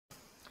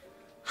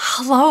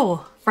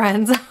Hello,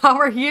 friends. How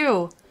are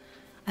you?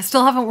 I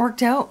still haven't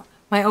worked out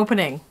my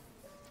opening.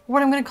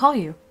 What I'm gonna call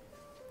you.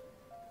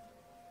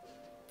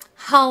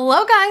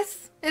 Hello,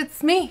 guys.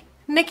 It's me,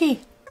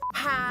 Nicki.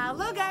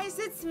 Hello, guys.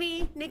 It's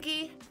me,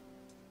 Nicki.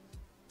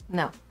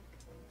 No.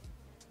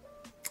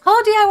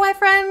 Hello, DIY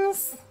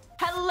friends.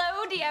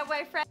 Hello,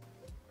 DIY friend.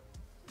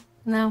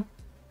 No.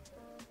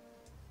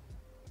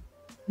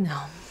 No.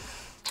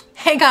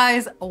 Hey,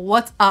 guys.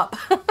 What's up?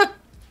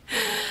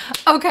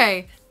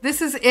 Okay. This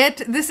is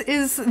it. This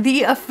is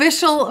the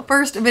official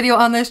first video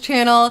on this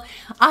channel.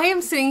 I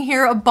am sitting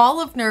here a ball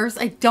of nerves.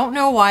 I don't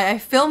know why. I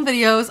film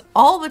videos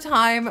all the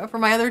time for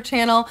my other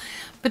channel,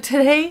 but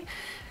today,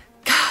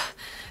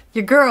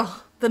 your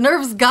girl, the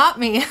nerves got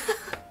me.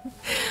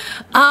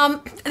 I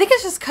think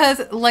it's just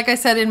because, like I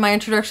said in my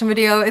introduction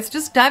video, it's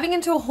just diving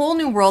into a whole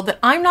new world that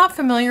I'm not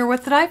familiar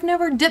with, that I've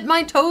never dipped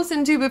my toes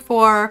into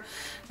before,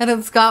 and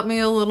it's got me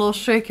a little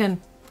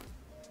shaken.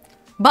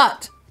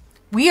 But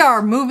we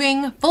are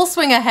moving full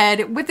swing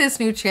ahead with this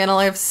new channel.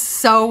 I have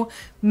so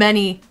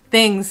many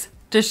things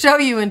to show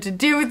you and to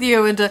do with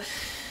you and to...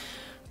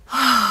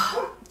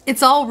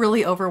 It's all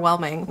really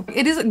overwhelming.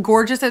 It is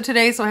gorgeous out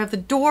today, so I have the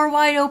door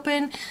wide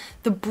open.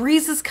 The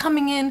breeze is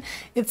coming in.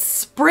 It's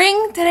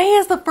spring. Today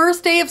is the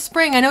first day of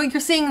spring. I know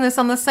you're seeing this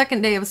on the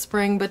second day of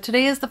spring, but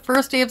today is the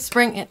first day of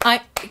spring and I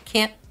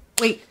can't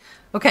wait.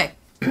 Okay.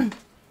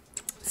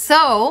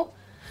 So,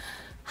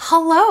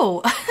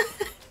 hello.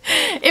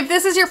 If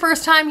this is your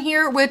first time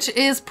here, which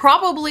is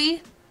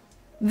probably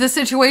the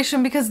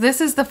situation because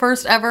this is the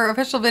first ever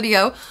official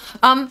video,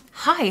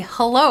 hi,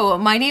 hello,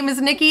 my name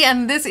is Nicki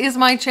and this is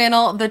my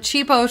channel, The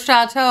Cheapo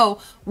Chateau,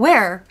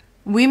 where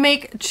we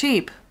make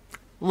cheap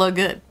look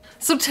good.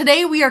 So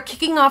today we are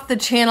kicking off the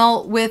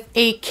channel with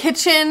a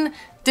kitchen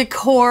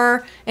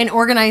decor and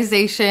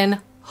organization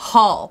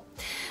haul.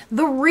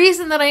 The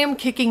reason that I am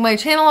kicking my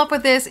channel off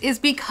with this is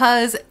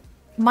because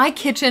my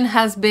kitchen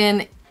has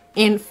been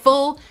in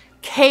full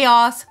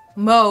chaos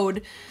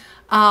mode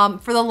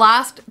for the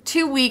last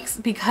 2 weeks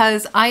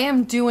because I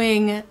am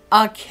doing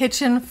a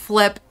kitchen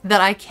flip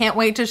that I can't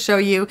wait to show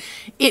you.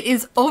 It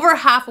is over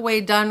halfway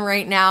done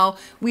right now.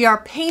 We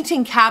are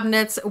painting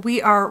cabinets,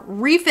 we are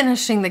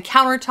refinishing the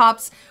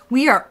countertops,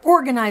 we are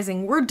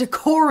organizing, we're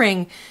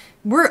decoring,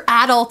 we're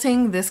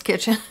adulting this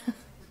kitchen.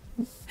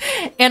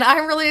 And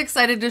I'm really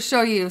excited to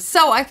show you.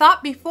 So I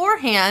thought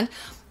beforehand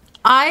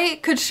I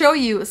could show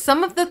you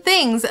some of the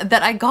things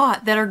that I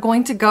got that are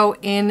going to go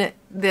in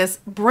this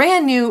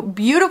brand new,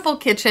 beautiful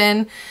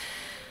kitchen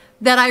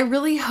that I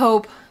really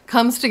hope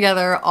comes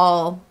together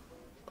all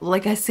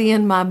like I see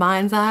in my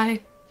mind's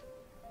eye.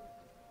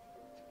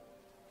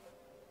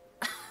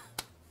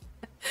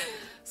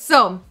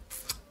 So,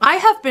 I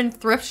have been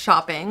thrift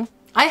shopping.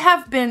 I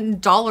have been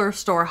dollar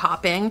store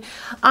hopping.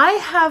 I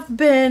have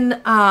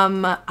been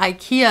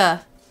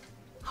Ikea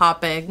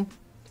hopping.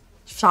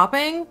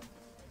 Shopping?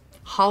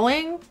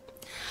 Hauling,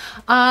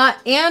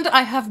 and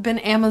I have been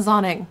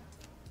Amazoning.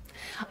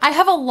 I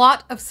have a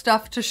lot of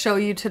stuff to show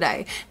you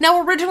today.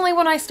 Now, originally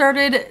when I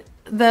started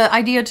the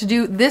idea to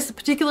do this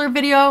particular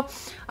video,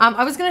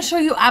 I was going to show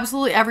you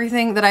absolutely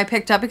everything that I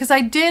picked up because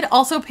I did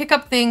also pick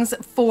up things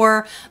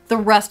for the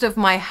rest of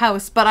my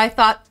house, but I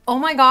thought, oh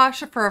my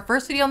gosh, for a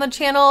first video on the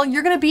channel,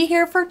 you're going to be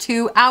here for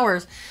 2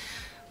 hours.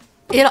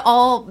 It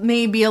all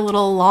may be a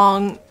little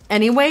long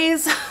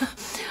anyways,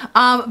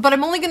 but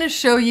I'm only going to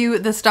show you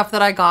the stuff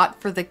that I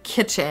got for the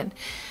kitchen.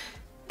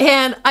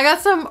 And I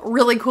got some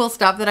really cool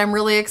stuff that I'm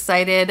really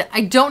excited.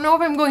 I don't know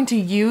if I'm going to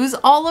use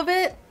all of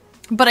it,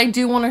 but I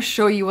do want to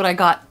show you what I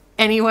got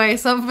anyway.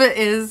 Some of it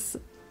is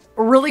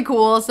really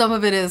cool. Some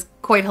of it is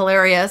quite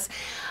hilarious.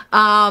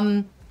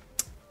 Yeah,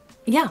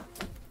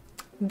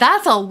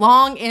 that's a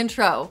long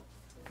intro.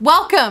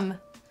 Welcome.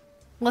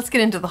 Let's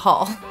get into the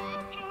haul.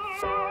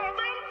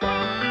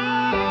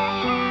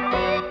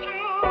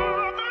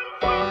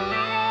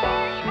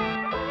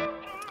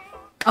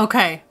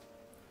 Okay,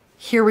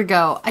 here we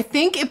go. I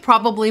think it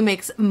probably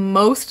makes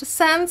most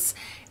sense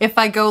if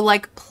I go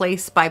like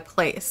place by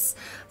place.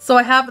 So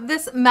I have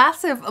this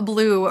massive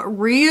blue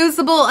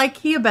reusable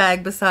Ikea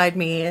bag beside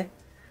me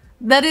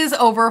that is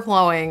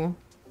overflowing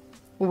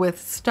with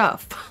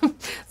stuff.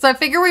 So I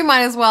figure we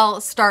might as well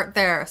start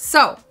there.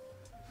 So,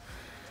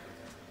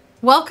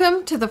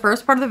 welcome to the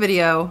first part of the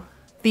video,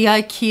 the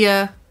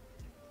Ikea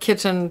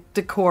kitchen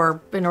decor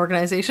and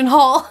organization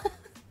haul.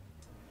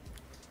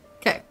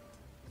 Okay.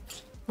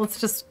 Let's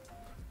just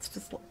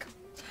look.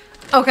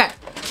 Okay,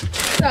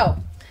 so,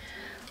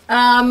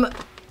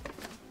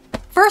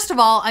 first of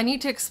all, I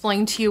need to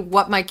explain to you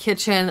what my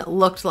kitchen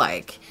looked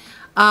like.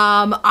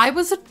 I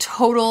was a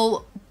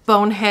total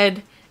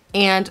bonehead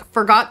and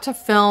forgot to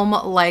film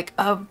like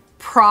a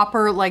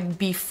proper like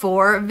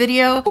before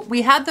video.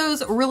 We had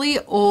those really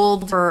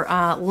old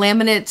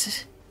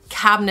laminate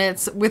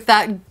cabinets with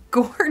that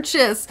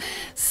gorgeous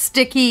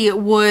sticky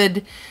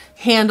wood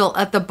handle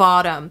at the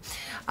bottom.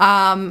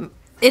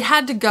 It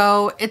had to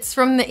go. It's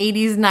from the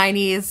 80s,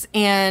 90s,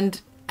 and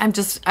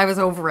I was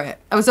over it.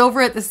 I was over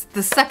it. This is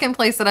the second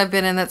place that I've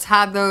been in that's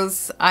had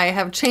those. I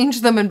have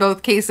changed them in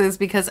both cases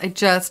because I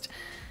just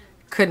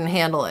couldn't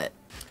handle it.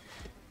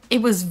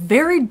 It was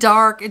very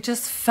dark. It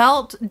just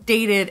felt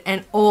dated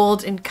and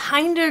old and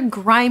kind of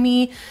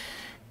grimy,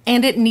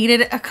 and it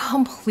needed a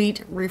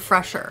complete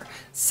refresher.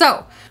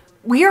 So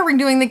we are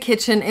redoing the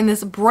kitchen in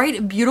this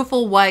bright,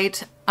 beautiful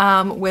white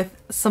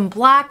with some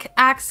black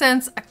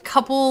accents, a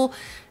couple,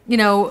 you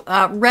know,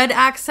 red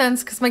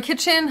accents, because my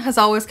kitchen has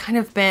always kind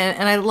of been,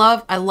 and I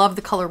love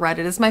the color red.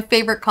 It is my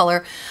favorite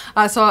color.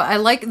 So I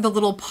like the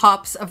little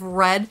pops of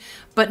red,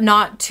 but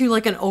not to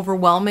like an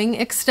overwhelming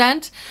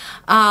extent.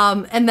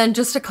 And then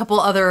just a couple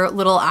other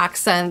little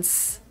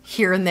accents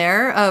here and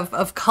there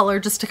of color,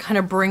 just to kind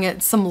of bring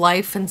it some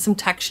life and some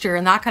texture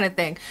and that kind of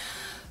thing.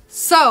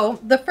 So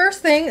the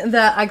first thing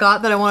that I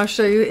got that I want to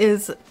show you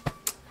is,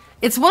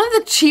 it's one of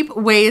the cheap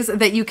ways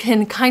that you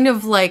can kind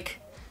of like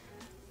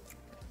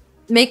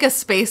make a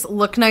space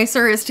look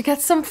nicer, is to get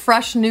some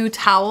fresh new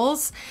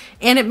towels.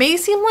 And it may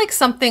seem like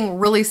something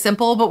really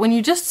simple, but when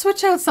you just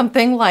switch out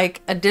something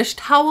like a dish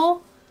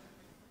towel,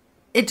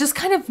 it just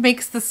kind of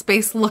makes the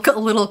space look a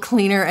little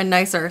cleaner and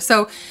nicer.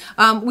 So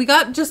we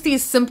got just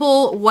these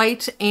simple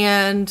white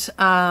and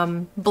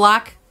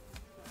black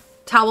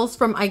towels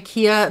from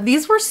Ikea.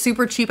 These were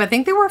super cheap. I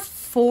think they were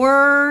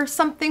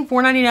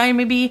 $4.99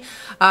 maybe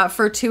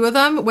for 2 of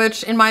them,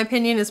 which in my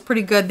opinion is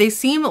pretty good. They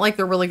seem like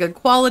they're really good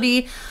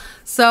quality.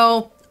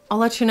 So I'll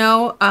let you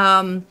know.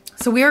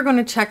 So we are going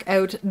to check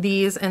out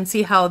these and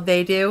see how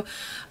they do.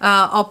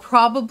 I'll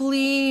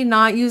probably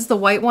not use the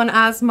white one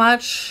as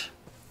much,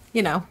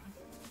 you know,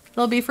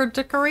 they'll be for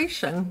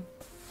decoration.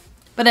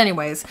 But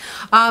anyways,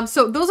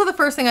 so those are the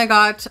first thing I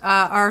got,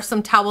 are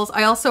some towels.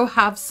 I also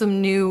have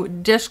some new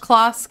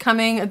dishcloths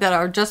coming that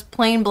are just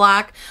plain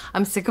black.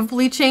 I'm sick of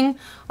bleaching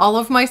all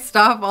of my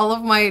stuff, all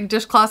of my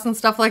dishcloths and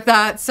stuff like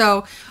that.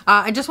 So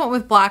I just went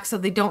with black so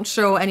they don't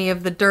show any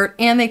of the dirt,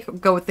 and they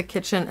go with the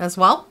kitchen as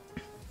well.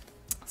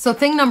 So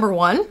thing number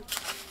 1.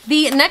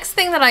 The next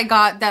thing that I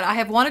got that I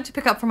have wanted to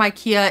pick up from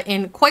Ikea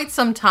in quite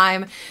some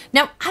time.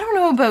 Now, I don't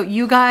know about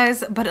you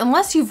guys, but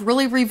unless you've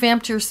really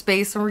revamped your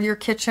space or your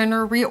kitchen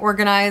or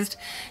reorganized,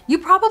 you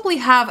probably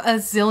have a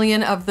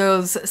zillion of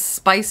those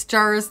spice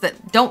jars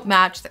that don't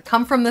match, that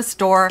come from the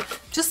store,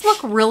 just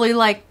look really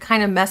like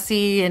kind of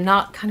messy and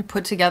not kind of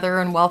put together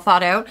and well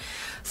thought out.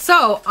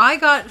 So I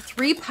got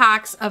 3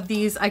 packs of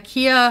these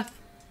Ikea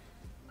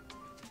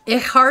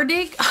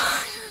Ihardig.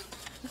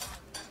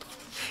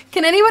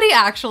 Can anybody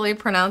actually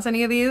pronounce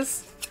any of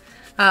these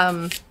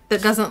that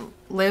doesn't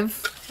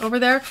live over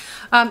there?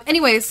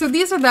 Anyway, so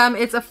these are them.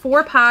 It's a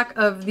 4-pack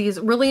of these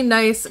really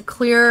nice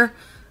clear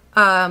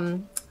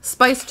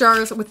spice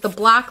jars with the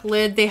black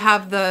lid. They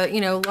have the, you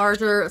know,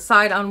 larger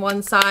side on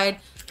one side,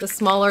 the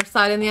smaller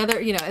side on the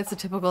other. You know, it's a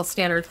typical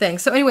standard thing.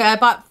 So anyway, I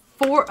bought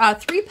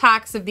 3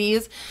 packs of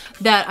these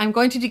that I'm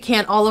going to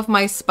decant all of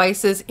my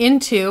spices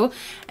into,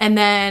 and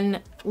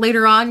then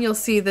later on you'll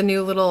see the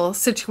new little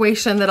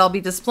situation that I'll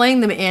be displaying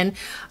them in.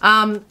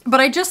 But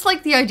I just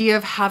like the idea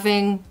of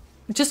having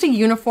just a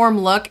uniform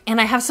look, and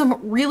I have some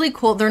really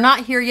cool, they're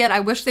not here yet. I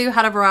wish they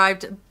had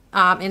arrived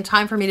in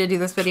time for me to do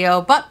this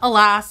video, but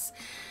alas,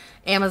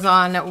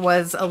 Amazon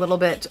was a little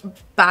bit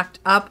backed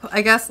up,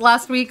 I guess,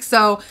 last week.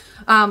 So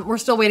we're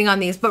still waiting on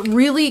these, but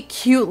really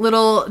cute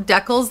little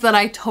decals that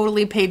I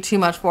totally paid too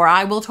much for.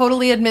 I will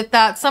totally admit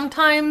that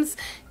sometimes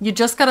you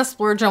just gotta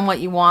splurge on what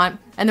you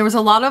want. And there was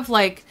a lot of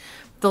like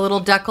the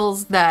little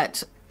decals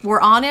that were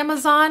on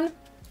Amazon,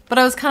 but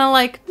I was kind of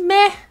like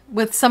meh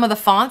with some of the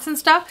fonts and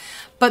stuff.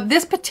 But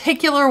this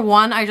particular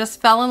one, I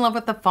just fell in love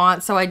with the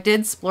font, so I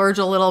did splurge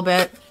a little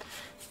bit.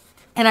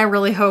 And I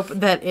really hope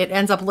that it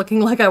ends up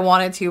looking like I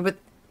want it to, but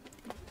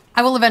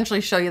I will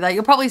eventually show you that.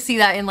 You'll probably see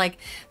that in like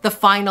the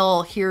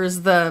final,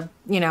 here's the,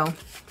 you know,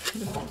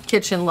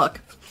 kitchen look.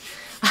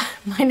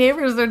 My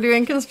neighbors are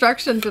doing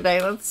construction today.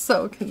 That's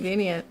so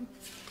convenient.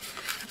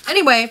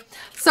 Anyway,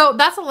 so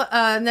that's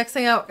the next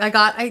thing I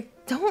got. I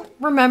don't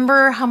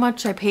remember how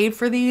much I paid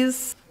for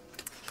these.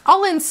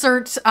 I'll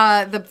insert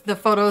the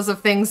photos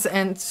of things,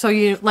 and so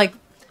you like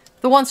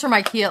the ones from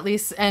Ikea at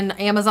least and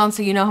Amazon,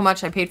 so you know how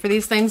much I paid for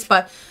these things,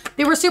 but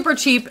they were super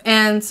cheap,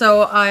 and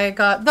so I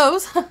got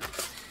those.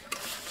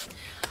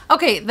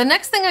 Okay, the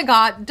next thing I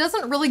got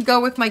doesn't really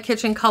go with my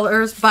kitchen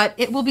colors, but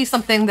it will be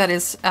something that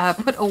is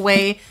put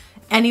away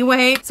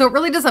anyway, so it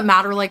really doesn't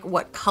matter like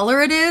what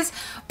color it is,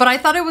 but I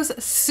thought it was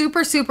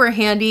super, super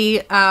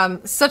handy.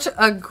 Such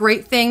a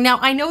great thing. Now,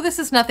 I know this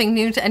is nothing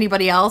new to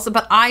anybody else,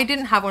 but I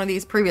didn't have one of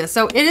these previous.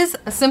 So it is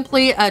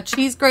simply a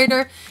cheese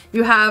grater.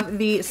 You have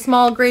the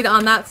small grate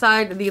on that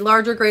side, the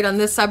larger grate on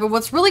this side, but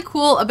what's really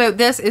cool about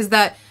this is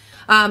that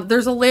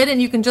there's a lid,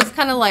 and you can just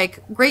kind of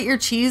like grate your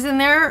cheese in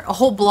there, a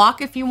whole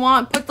block if you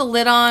want, put the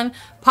lid on,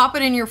 pop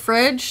it in your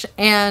fridge,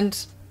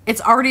 and it's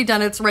already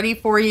done. It's ready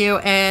for you.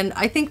 And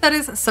I think that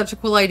is such a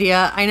cool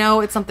idea. I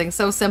know it's something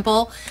so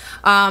simple,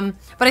 but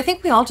I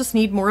think we all just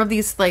need more of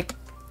these like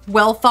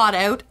well thought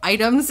out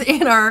items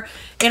in our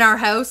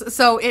house.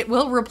 So it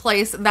will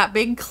replace that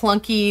big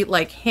clunky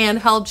like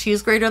handheld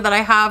cheese grater that I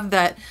have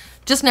that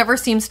just never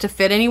seems to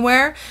fit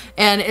anywhere.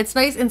 And it's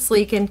nice and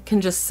sleek and can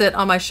just sit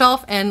on my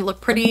shelf and look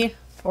pretty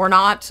or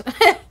not.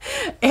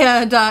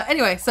 And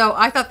anyway, so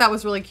I thought that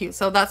was really cute.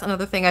 So that's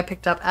another thing I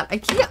picked up at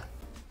Ikea.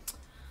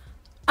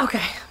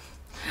 Okay.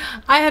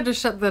 I had to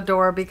shut the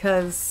door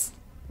because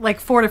like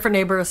 4 different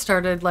neighbors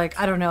started like,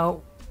 I don't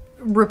know,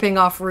 ripping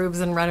off roofs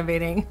and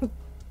renovating.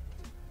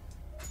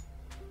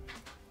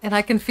 And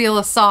I can feel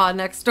a saw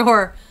next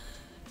door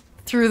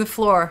through the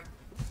floor.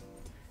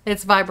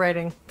 It's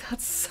vibrating.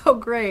 That's so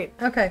great.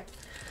 Okay.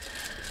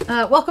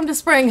 Welcome to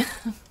spring.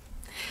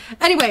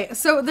 Anyway,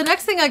 so the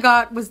next thing I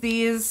got was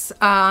these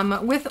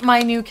with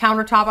my new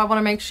countertop. I want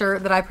to make sure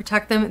that I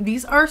protect them.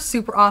 These are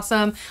super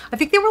awesome. I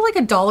think they were like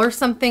 $1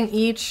 something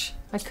each.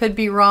 I could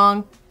be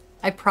wrong.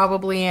 I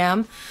probably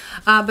am.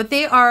 But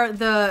they are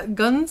the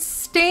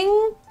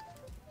Gunsting.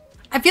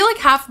 I feel like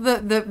half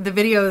the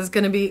video is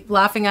going to be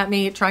laughing at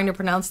me trying to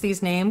pronounce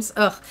these names.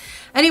 Ugh.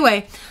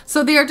 Anyway,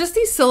 so they are just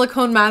these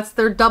silicone mats.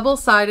 They're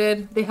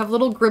double-sided. They have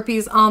little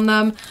grippies on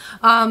them.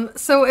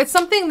 So it's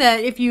something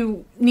that if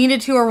you needed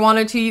to or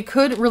wanted to, you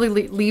could really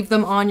leave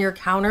them on your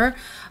counter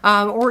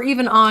or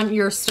even on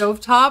your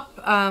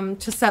stovetop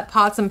to set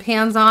pots and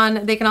pans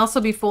on. They can also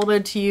be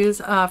folded to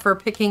use for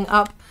picking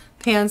up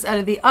pans out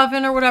of the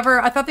oven or whatever.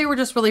 I thought they were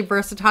just really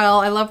versatile.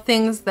 I love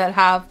things that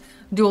have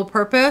dual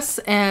purpose,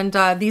 and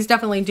these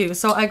definitely do.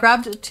 So I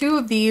grabbed 2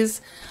 of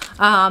these.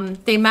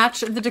 They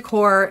match the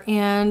decor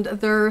and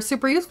they're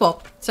super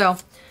useful. So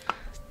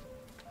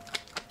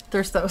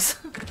there's those.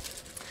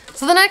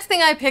 So the next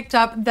thing I picked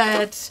up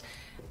that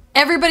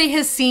everybody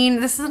has seen,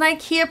 this is an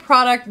Ikea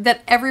product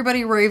that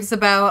everybody raves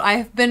about. I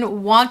have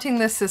been wanting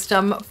this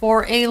system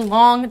for a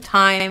long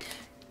time.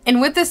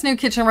 And with this new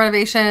kitchen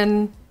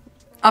renovation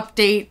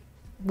update,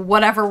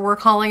 whatever we're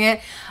calling it,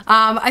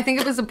 I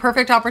think it was a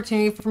perfect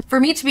opportunity for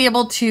me to be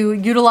able to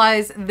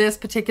utilize this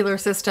particular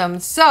system.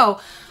 So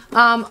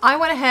I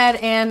went ahead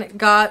and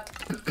got,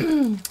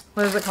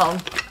 what is it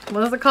called?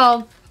 What is it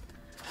called?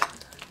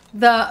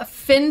 The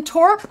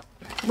Fintorp,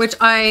 which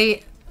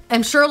I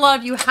am sure a lot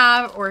of you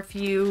have, or if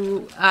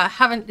you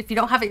if you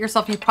don't have it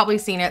yourself, you've probably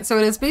seen it. So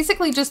it is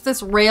basically just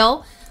this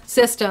rail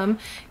system,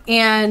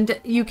 and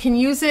you can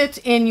use it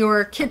in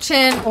your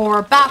kitchen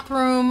or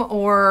bathroom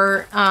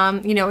or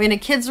you know, in a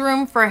kid's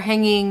room for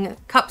hanging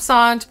cups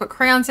on to put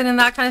crayons in and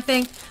that kind of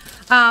thing.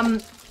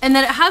 And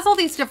then it has all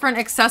these different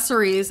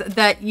accessories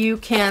that you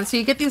can, so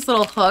you get these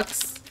little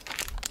hooks,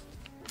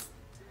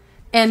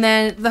 and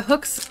then the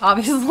hooks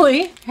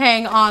obviously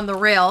hang on the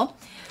rail.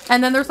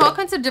 And then there's all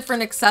kinds of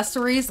different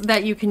accessories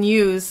that you can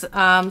use.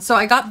 So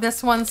I got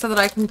this one so that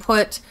I can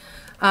put,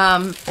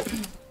 I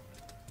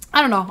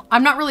don't know,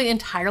 I'm not really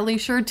entirely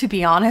sure, to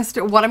be honest,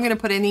 what I'm going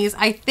to put in these.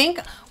 I think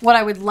what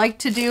I would like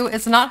to do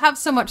is not have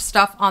so much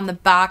stuff on the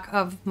back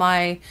of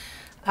my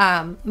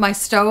my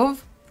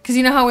stove, because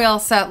you know how we all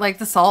set like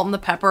the salt and the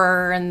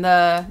pepper and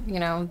the, you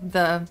know,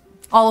 the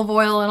olive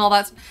oil and all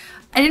that.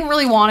 I didn't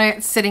really want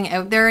it sitting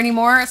out there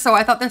anymore, so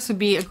I thought this would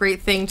be a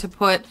great thing to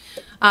put,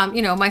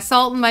 you know, my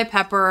salt and my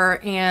pepper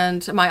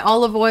and my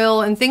olive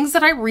oil and things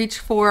that I reach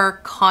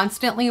for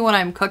constantly when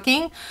I'm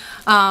cooking.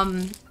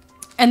 And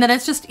then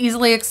it's just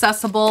easily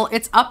accessible.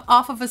 It's up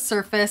off of a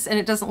surface and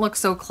it doesn't look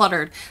so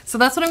cluttered. So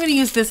that's what I'm going to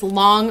use this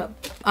long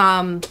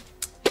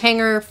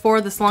hanger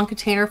for, this long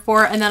container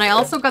for. And then I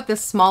also got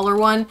this smaller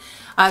one.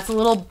 It's a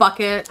little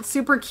bucket,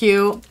 super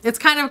cute. It's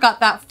kind of got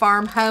that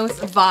farmhouse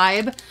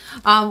vibe,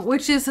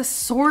 which is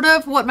sort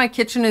of what my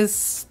kitchen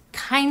is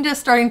kind of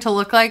starting to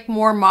look like,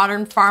 more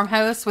modern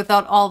farmhouse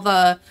without all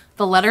the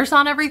letters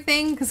on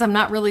everything, because I'm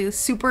not really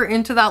super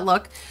into that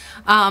look.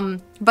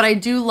 But I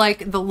do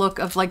like the look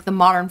of like the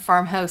modern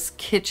farmhouse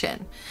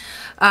kitchen.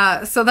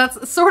 So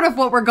that's sort of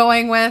what we're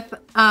going with.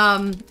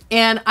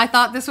 And I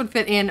thought this would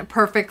fit in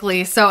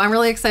perfectly. So I'm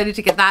really excited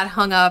to get that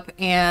hung up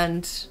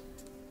and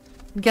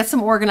get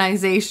some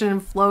organization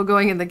and flow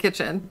going in the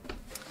kitchen.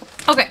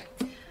 Okay.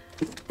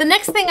 The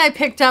next thing I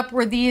picked up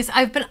were these.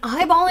 I've been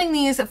eyeballing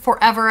these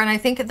forever, and I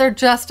think they're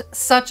just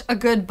such a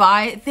good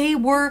buy. They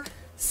were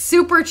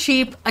super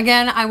cheap.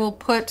 Again, I will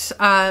put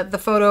the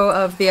photo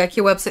of the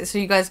IKEA website so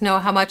you guys know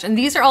how much. And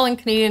these are all in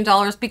Canadian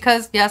dollars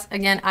because, yes,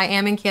 again, I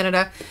am in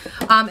Canada.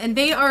 And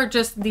they are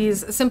just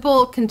these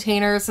simple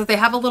containers. So they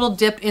have a little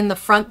dip in the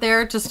front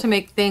there just to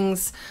make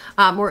things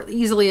more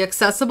easily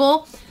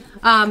accessible.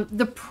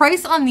 The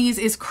price on these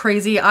is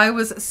crazy. I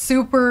was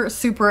super,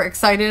 super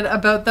excited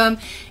about them.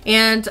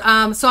 And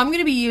so I'm going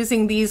to be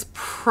using these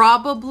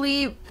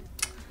probably,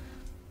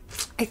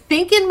 I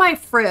think, in my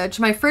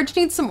fridge. My fridge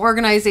needs some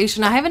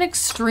organization. I have an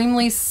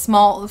extremely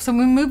small, so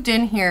we moved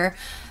in here.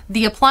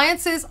 The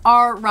appliances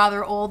are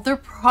rather old. They're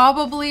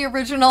probably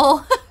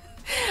original.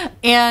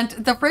 And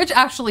the fridge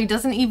actually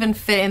doesn't even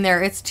fit in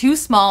there. It's too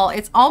small.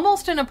 It's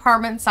almost an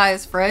apartment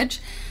size fridge.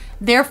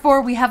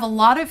 Therefore, we have a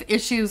lot of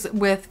issues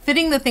with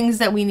fitting the things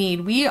that we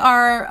need. We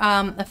are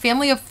a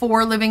family of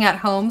 4 living at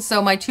home.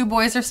 So my 2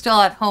 boys are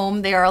still at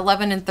home. They are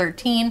 11 and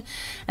 13.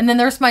 And then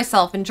there's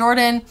myself and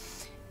Jordan.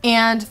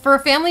 And for a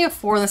family of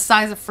 4, the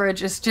size of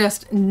fridge is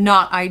just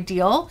not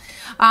ideal.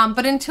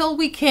 But until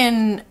we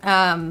can,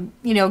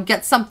 you know,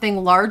 get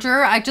something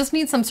larger, I just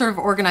need some sort of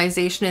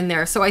organization in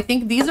there. So I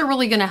think these are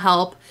really going to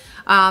help.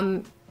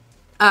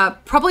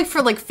 probably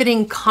for like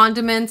fitting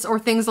condiments or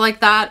things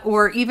like that,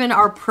 or even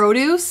our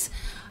produce.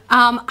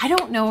 I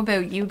don't know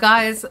about you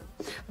guys,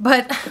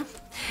 but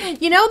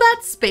you know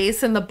that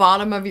space in the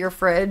bottom of your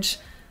fridge,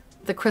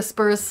 the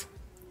crispers?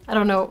 I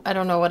don't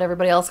know what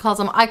everybody else calls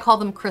them. I call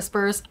them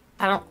crispers.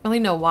 I don't really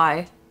know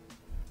why.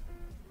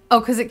 Oh,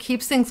 because it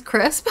keeps things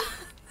crisp?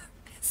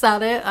 Is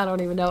that it? I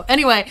don't even know.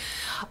 Anyway,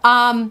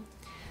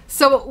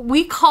 so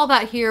we call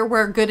that here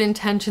where good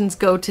intentions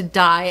go to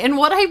die. And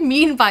what I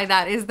mean by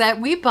that is that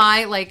we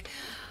buy like,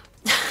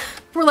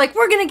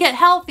 we're gonna get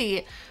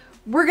healthy.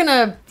 We're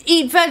gonna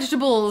eat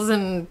vegetables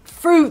and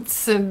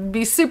fruits and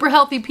be super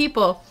healthy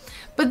people.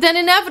 But then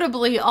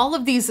inevitably, all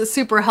of these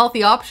super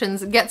healthy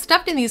options get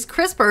stuffed in these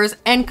crispers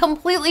and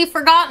completely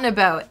forgotten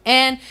about.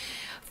 And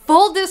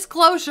full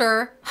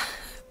disclosure,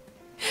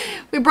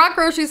 we brought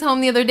groceries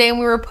home the other day and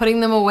we were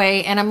putting them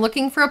away, and I'm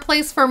looking for a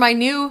place for my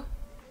new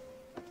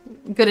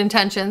good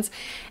intentions.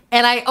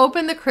 And I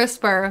opened the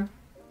crisper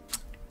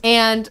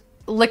and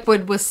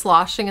liquid was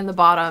sloshing in the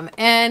bottom.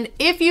 And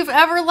if you've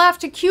ever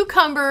left a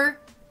cucumber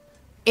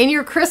in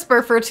your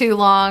crisper for too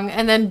long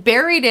and then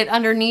buried it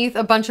underneath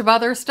a bunch of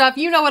other stuff,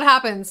 you know what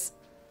happens.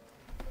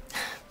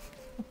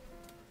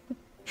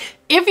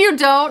 If you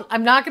don't,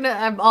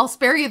 I'll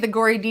spare you the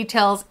gory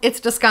details. It's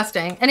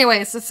disgusting.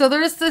 Anyways, so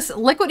there's this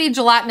liquidy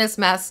gelatinous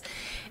mess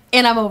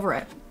and I'm over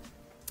it.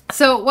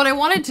 So what I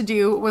wanted to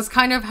do was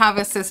kind of have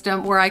a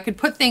system where I could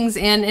put things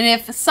in, and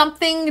if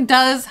something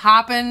does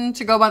happen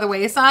to go by the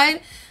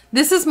wayside,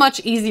 this is much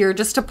easier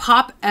just to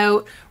pop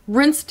out,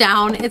 rinse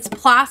down. It's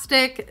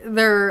plastic,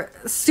 they're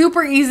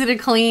super easy to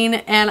clean,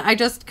 and I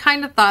just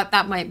kind of thought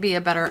that might be a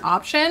better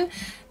option.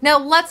 Now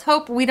let's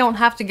hope we don't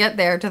have to get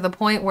there to the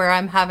point where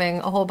I'm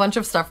having a whole bunch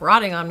of stuff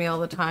rotting on me all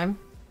the time.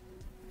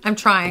 I'm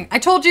trying. I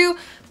told you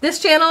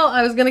this channel,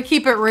 I was gonna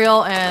keep it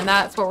real, and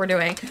that's what we're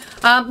doing.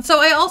 So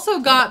I also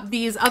got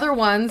these other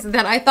ones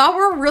that I thought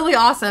were really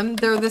awesome.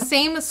 They're the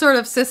same sort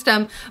of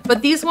system,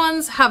 but these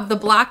ones have the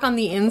black on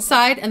the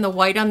inside and the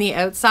white on the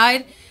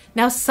outside.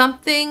 Now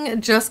something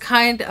just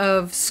kind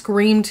of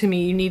screamed to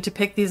me, you need to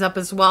pick these up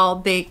as well.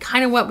 They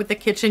kind of went with the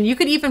kitchen. You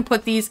could even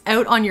put these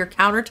out on your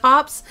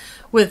countertops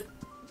with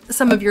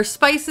some of your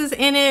spices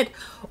in it,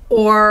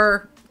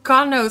 or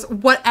God knows,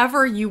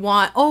 whatever you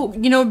want. Oh,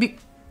 you know,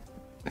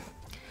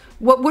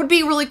 what would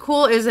be really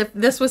cool is if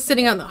this was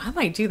sitting on the, I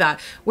might do that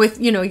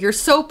with, you know, your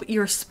soap,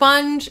 your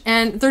sponge,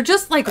 and they're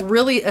just like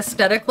really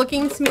aesthetic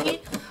looking to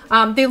me.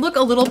 They look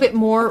a little bit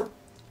more,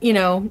 you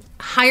know,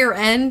 higher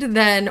end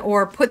than,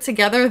 or put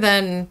together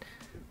than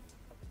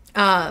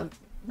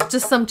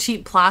just some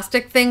cheap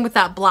plastic thing with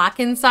that black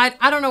inside.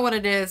 I don't know what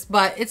it is,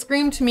 but it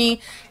screamed to me,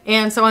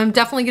 and so I'm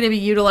definitely going to be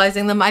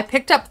utilizing them. I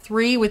picked up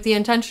 3 with the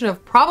intention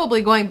of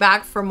probably going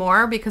back for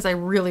more because I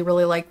really,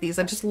 really like these.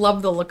 I just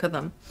love the look of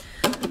them.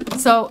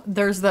 So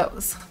there's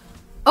those.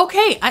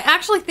 Okay, I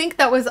actually think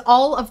that was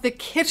all of the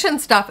kitchen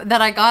stuff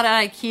that I got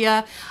at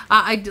Ikea.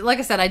 Like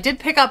I said, I did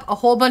pick up a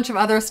whole bunch of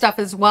other stuff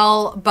as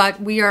well,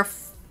 but we are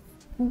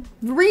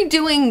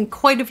redoing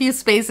quite a few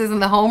spaces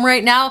in the home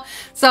right now.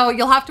 So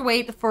you'll have to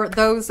wait for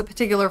those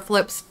particular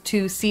flips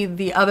to see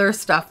the other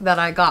stuff that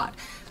I got.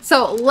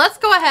 So let's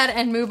go ahead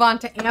and move on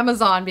to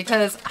Amazon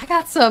because I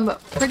got some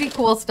pretty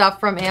cool stuff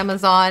from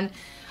Amazon.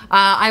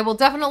 I will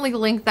definitely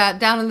link that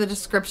down in the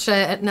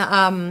description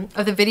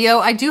of the video.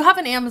 I do have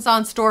an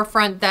Amazon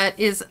storefront that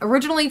is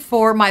originally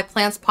for my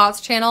Plants Pots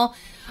channel,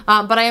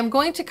 but I am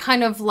going to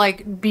kind of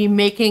like be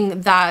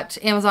making that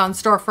Amazon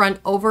storefront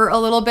over a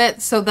little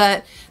bit so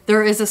that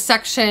there is a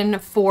section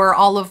for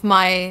all of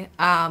my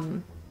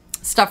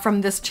stuff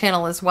from this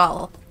channel as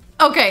well.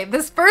 Okay,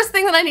 this first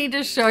thing that I need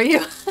to show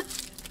you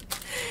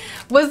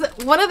was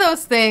one of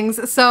those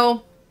things.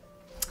 So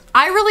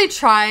I really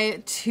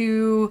try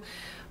to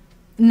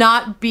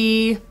not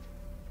be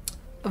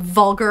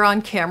vulgar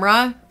on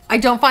camera. I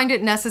don't find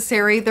it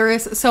necessary. There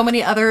is so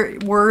many other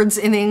words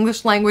in the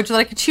English language that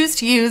I could choose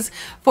to use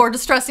for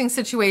distressing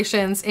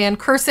situations, and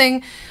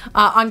cursing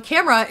on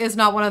camera is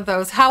not one of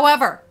those.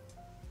 However,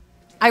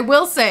 I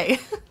will say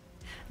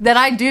that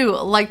I do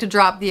like to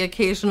drop the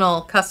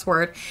occasional cuss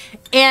word.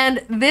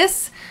 And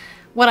this,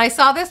 when I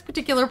saw this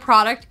particular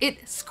product,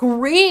 it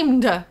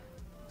screamed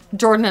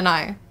Jordan and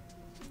I.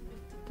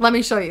 Let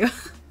me show you.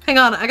 Hang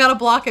on, I gotta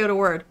block out a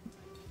word.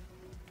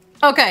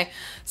 Okay,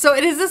 so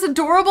it is this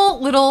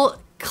adorable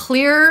little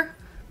clear,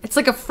 it's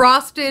like a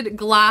frosted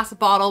glass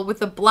bottle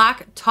with a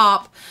black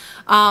top.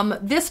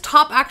 This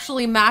top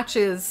actually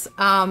matches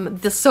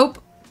the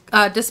soap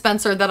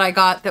dispenser that I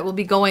got that will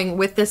be going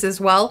with this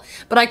as well,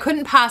 but I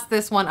couldn't pass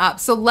this one up.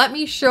 So let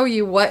me show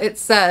you what it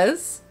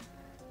says.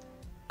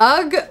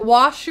 Ugh,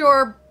 wash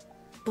your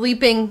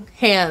bleeping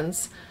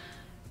hands.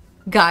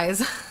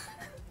 Guys,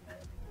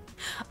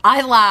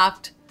 I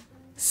laughed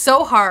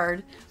so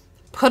hard,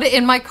 put it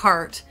in my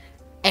cart,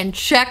 and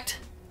checked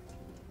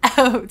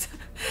out.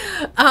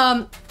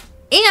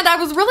 And I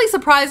was really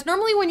surprised.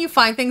 Normally when you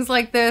find things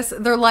like this,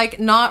 they're like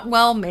not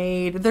well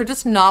made. They're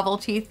just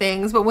novelty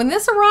things. But when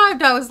this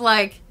arrived, I was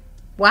like,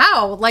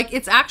 wow, like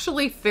it's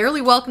actually fairly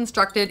well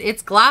constructed.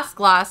 It's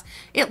glass.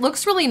 It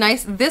looks really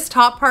nice. This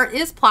top part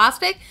is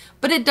plastic,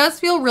 but it does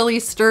feel really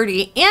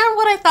sturdy. And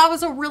what I thought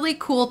was a really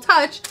cool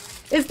touch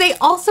is they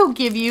also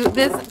give you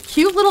this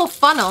cute little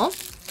funnel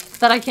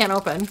that I can't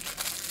open.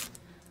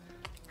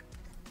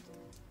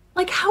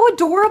 Like, how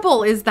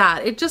adorable is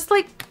that? It just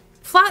like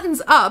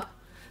flattens up.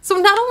 So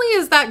not only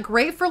is that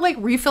great for like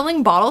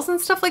refilling bottles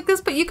and stuff like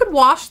this, but you could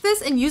wash this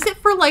and use it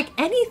for like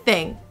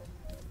anything.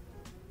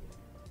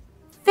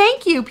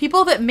 Thank you,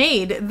 people that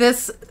made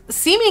this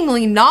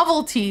seemingly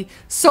novelty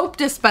soap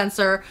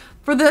dispenser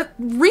for the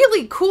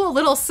really cool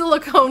little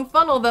silicone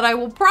funnel that I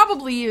will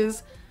probably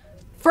use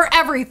for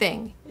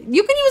everything.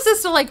 You can use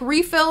this to like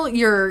refill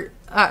your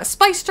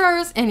spice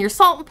jars and your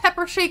salt and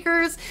pepper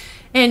shakers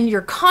and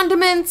your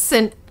condiments,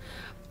 and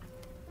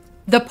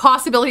the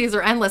possibilities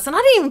are endless. And I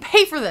didn't even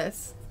pay for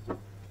this.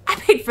 I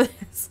paid for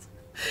this.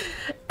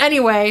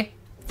 Anyway,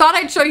 thought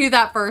I'd show you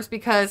that first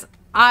because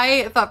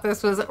I thought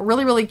this was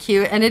really, really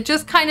cute, and it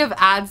just kind of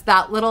adds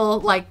that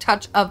little like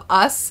touch of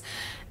us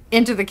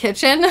into the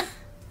kitchen.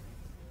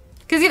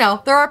 Because, you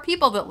know, there are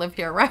people that live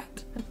here,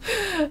 right?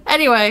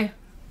 Anyway,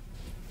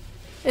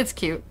 it's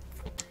cute.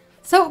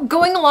 So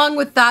going along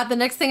with that, the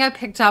next thing I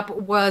picked up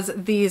was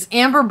these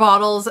amber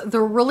bottles.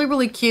 They're really,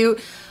 really cute.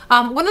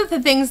 One of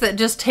the things that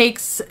just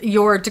takes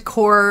your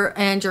decor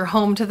and your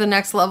home to the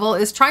next level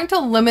is trying to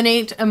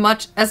eliminate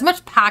as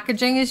much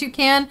packaging as you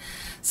can.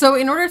 So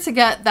in order to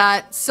get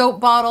that soap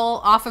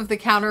bottle off of the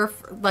counter,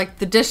 like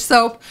the dish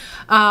soap,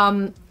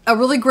 a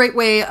really great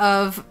way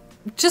of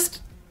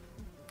just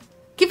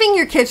giving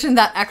your kitchen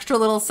that extra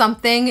little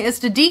something is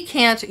to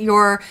decant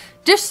your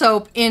dish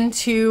soap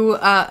into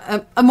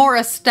a more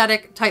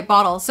aesthetic type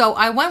bottle. So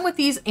I went with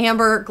these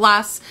amber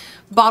glass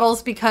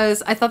bottles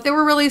because I thought they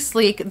were really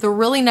sleek. They're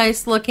really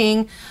nice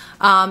looking,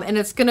 and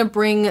it's gonna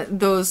bring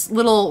those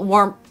little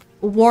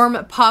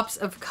warm pops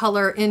of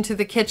color into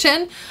the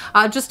kitchen,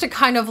 just to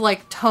kind of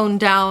like tone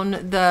down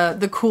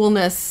the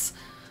coolness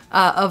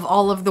of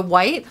all of the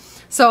white.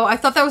 So I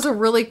thought that was a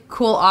really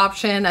cool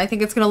option. I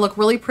think it's gonna look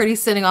really pretty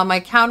sitting on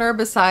my counter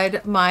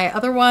beside my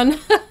other one.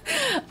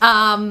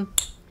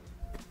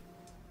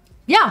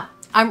 Yeah,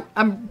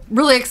 I'm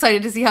really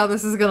excited to see how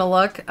this is gonna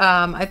look.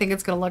 I think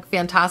it's gonna look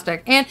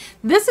fantastic. And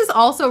this is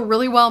also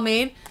really well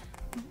made.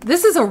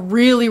 This is a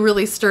really,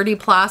 really sturdy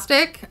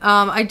plastic.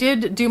 I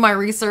did do my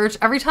research.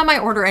 Every time I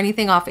order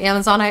anything off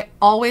Amazon, I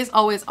always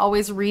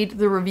read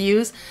the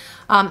reviews.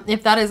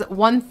 If that is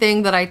one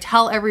thing that I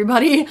tell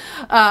everybody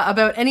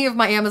about any of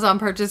my Amazon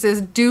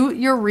purchases, do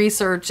your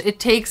research. It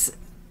takes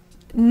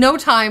no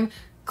time.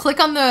 Click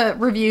on the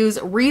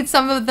reviews, read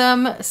some of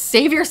them,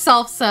 save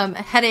yourself some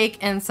headache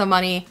and some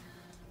money.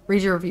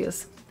 Read your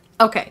reviews.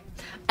 Okay,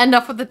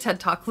 enough with the TED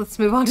Talk. Let's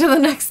move on to the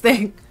next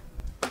thing.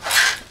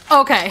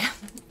 Okay.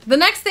 The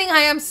next thing I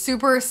am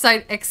super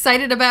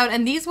excited about,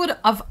 and these would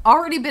have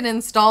already been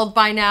installed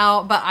by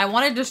now, but I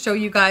wanted to show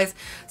you guys.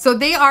 So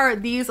they are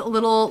these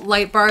little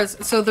light bars.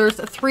 So there's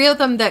 3 of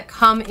them that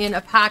come in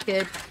a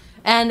package,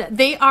 and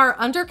they are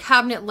under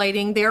cabinet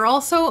lighting. They are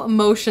also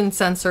motion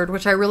censored,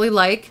 which I really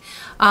like.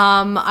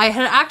 I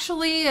had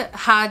actually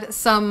had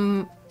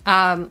some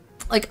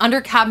like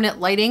under cabinet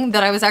lighting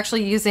that I was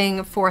actually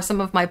using for some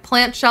of my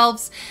plant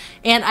shelves,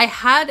 and I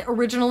had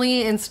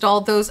originally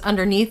installed those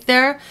underneath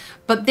there,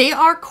 but they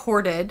are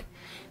corded,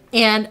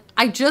 and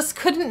I just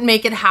couldn't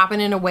make it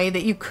happen in a way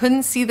that you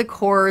couldn't see the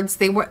cords.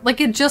 They were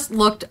like, it just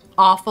looked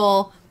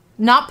awful,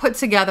 not put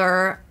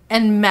together,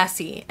 and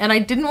messy. And I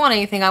didn't want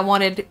anything. I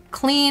wanted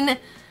clean,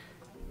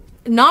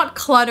 not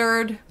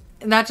cluttered,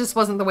 and that just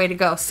wasn't the way to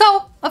go.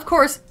 So of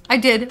course I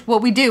did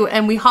what we do,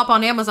 and we hop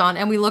on Amazon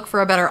and we look for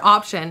a better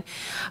option.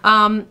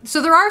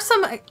 So there are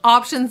some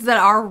options that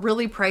are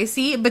really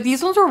pricey, but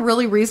these ones were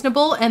really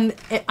reasonable, and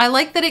I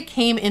like that it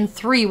came in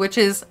 3, which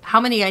is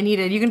how many I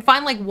needed. You can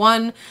find like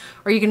 1,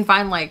 or you can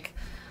find like,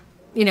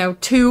 you know,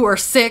 2 or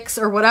 6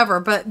 or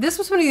whatever, but this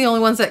was one of the only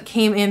ones that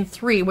came in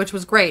 3, which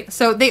was great.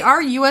 So they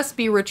are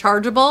USB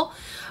rechargeable,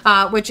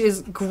 which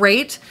is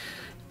great.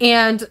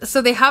 And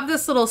so they have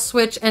this little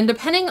switch, and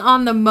depending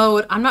on the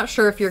mode, I'm not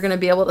sure if you're gonna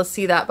be able to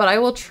see that, but I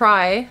will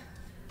try.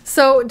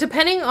 So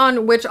depending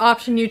on which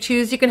option you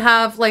choose, you can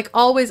have like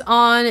always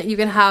on, you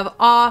can have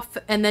off,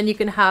 and then you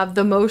can have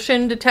the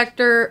motion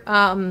detector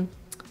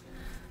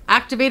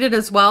activated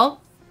as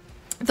well.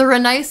 They're a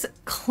nice,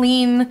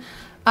 clean,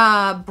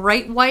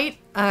 bright white,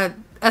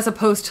 as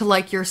opposed to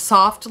like your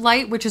soft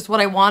light, which is what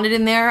I wanted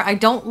in there. I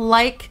don't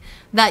like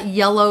that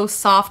yellow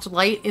soft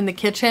light in the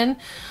kitchen.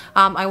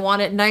 I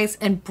want it nice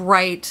and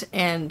bright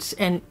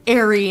and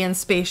airy and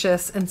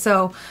spacious. And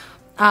so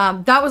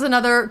that was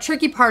another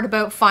tricky part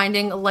about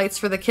finding lights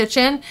for the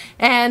kitchen.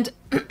 And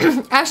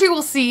as you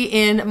will see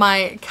in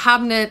my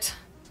cabinet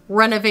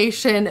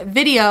renovation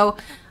video,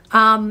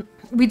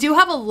 we do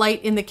have a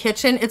light in the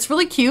kitchen. It's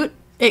really cute.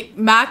 It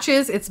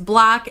matches, it's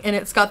black, and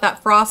it's got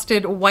that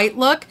frosted white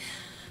look.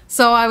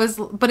 So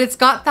but it's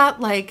got that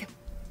like,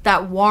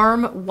 that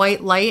warm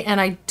white light, and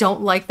I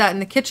don't like that in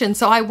the kitchen.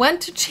 So I went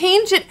to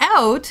change it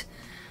out,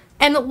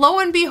 and lo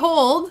and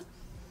behold,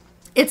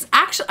 It's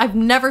actually, I've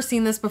never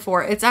seen this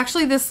before. It's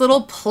actually this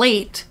little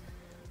plate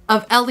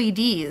of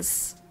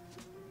LEDs.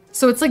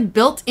 So it's like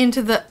built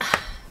into the,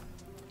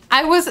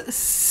 I was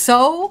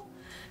so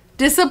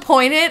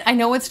disappointed. I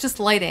know it's just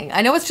lighting.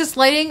 I know it's just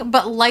lighting,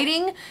 but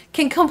lighting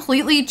can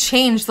completely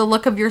change the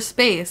look of your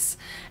space.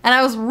 And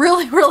I was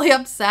really, really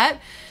upset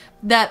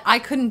that I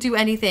couldn't do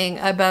anything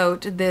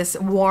about this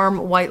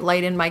warm white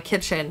light in my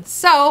kitchen.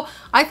 So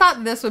I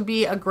thought this would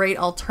be a great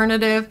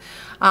alternative.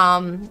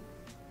 So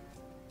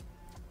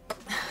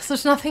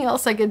there's nothing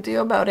else I could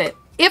do about it.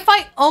 If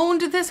I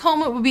owned this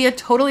home, it would be a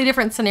totally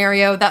different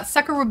scenario. That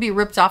sucker would be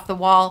ripped off the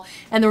wall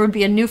and there would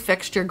be a new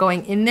fixture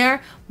going in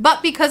there.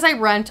 But because I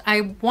rent,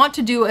 I want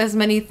to do as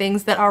many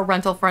things that are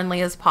rental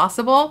friendly as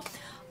possible.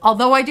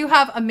 Although I do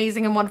have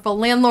amazing and wonderful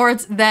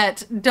landlords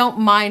that don't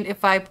mind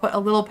if I put a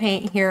little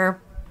paint here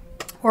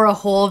or a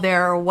hole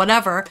there or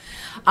whatever.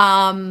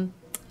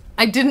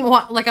 I didn't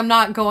want, like, I'm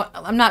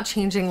not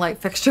changing light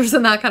fixtures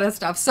and that kind of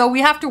stuff. So we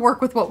have to work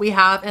with what we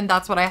have, and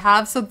that's what I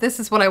have. So this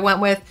is what I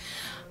went with.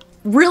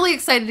 Really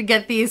excited to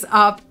get these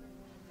up,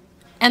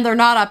 and they're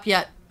not up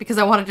yet because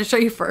I wanted to show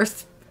you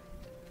first.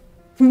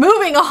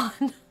 Moving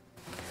on.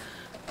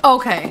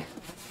 Okay,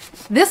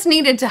 this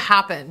needed to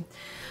happen.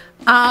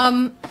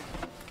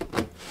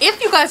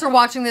 If you guys are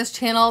watching this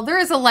channel, there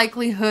is a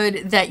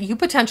likelihood that you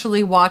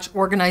potentially watch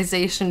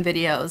organization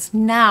videos.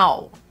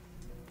 Now,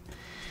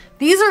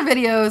 these are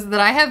videos that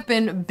I have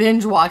been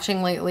binge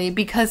watching lately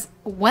because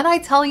when I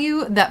tell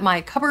you that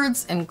my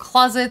cupboards and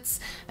closets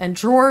and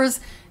drawers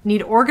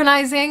need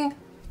organizing,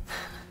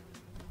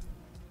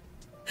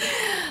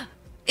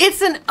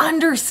 it's an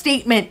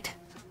understatement.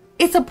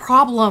 It's a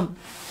problem.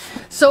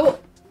 So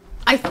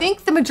I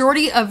think the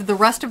majority of the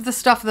rest of the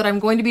stuff that I'm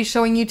going to be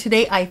showing you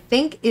today, I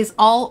think is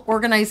all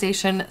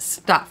organization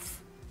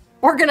stuff.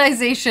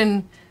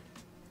 Organization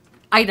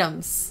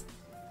items.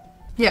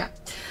 Yeah.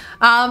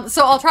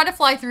 So I'll try to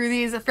fly through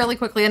these fairly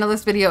quickly. I know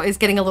this video is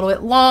getting a little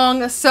bit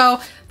long. So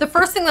the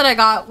first thing that I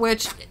got,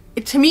 which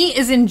to me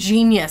is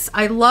ingenious.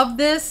 I love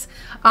this.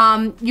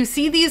 You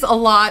see these a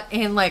lot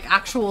in like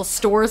actual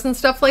stores and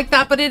stuff like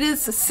that, but it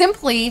is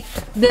simply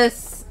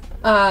this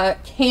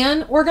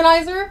can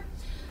organizer.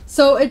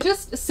 So it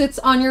just sits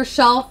on your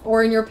shelf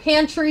or in your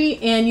pantry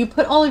and you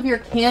put all of your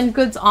canned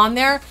goods on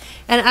there.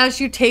 And as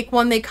you take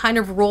one, they kind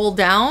of roll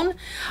down.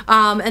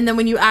 And then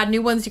when you add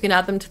new ones, you can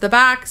add them to the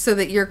back so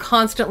that you're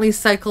constantly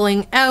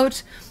cycling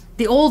out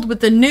the old with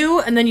the new,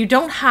 and then you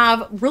don't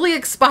have really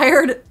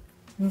expired,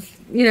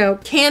 you know,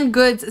 canned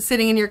goods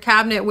sitting in your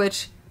cabinet,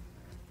 which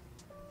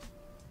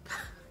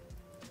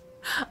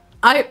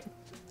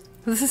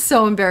this is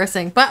so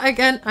embarrassing. But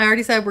again, I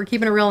already said we're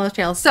keeping it real on this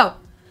channel. So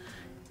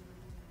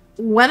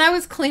when I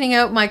was cleaning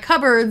out my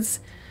cupboards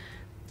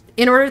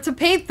in order to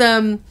paint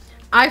them,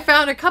 I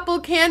found a couple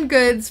canned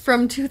goods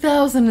from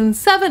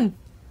 2007.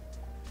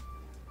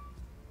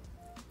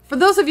 For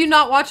those of you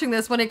not watching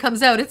this when it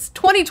comes out, it's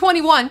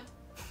 2021.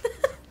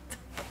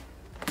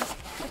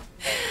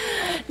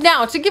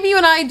 Now, to give you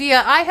an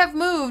idea, I have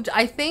moved,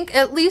 I think,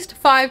 at least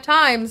 5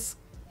 times.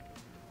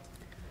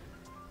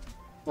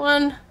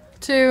 1,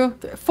 2,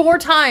 3, 4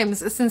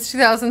 times since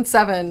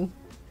 2007.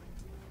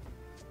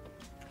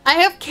 I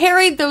have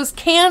carried those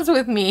cans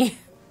with me.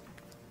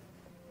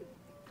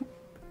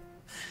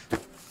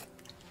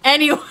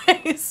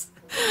 Anyways,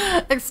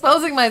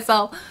 exposing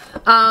myself.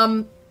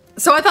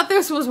 So I thought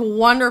this was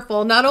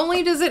wonderful. Not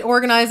only does it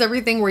organize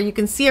everything where you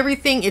can see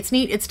everything, it's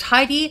neat, it's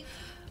tidy,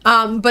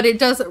 but it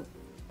does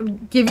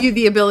give you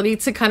the ability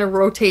to kind of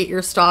rotate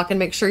your stock and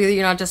make sure that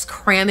you're not just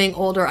cramming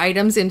older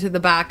items into the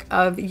back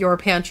of your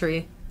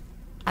pantry.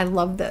 I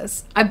love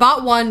this. I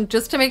bought one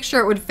just to make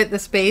sure it would fit the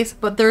space,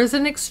 but there's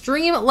an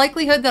extreme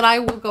likelihood that I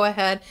will go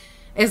ahead,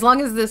 as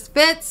long as this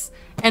fits,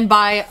 and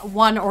buy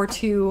 1 or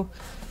 2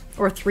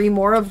 or 3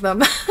 more of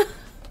them.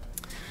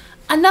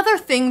 Another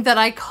thing that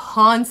I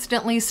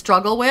constantly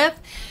struggle with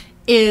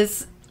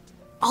is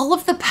all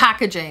of the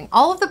packaging.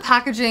 All of the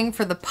packaging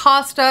for the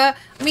pasta.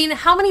 I mean,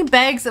 how many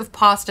bags of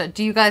pasta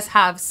do you guys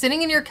have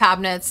sitting in your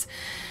cabinets?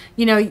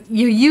 You know,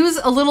 you use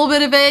a little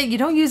bit of it, you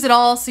don't use it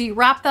all, so you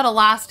wrap that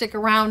elastic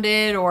around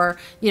it, or,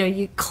 you know,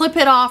 you clip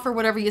it off or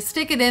whatever, you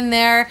stick it in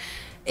there.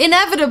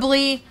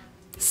 Inevitably,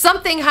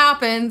 something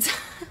happens.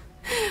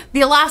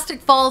 The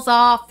elastic falls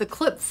off, the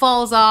clip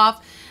falls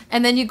off,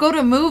 and then you go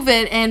to move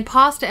it and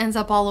pasta ends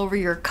up all over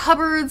your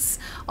cupboards,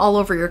 all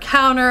over your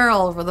counter,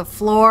 all over the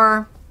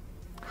floor.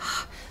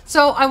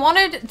 So I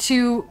wanted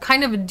to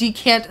kind of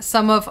decant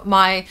some of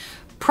my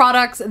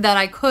products that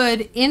I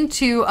could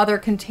into other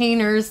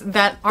containers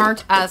that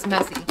aren't as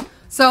messy.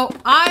 So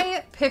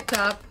I picked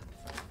up,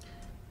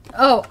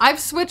 oh, I've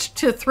switched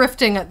to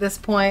thrifting at this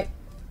point.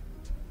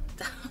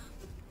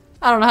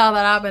 I don't know how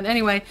that happened.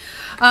 Anyway,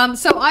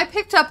 so I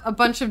picked up a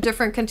bunch of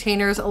different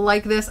containers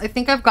like this. I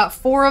think I've got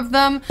 4 of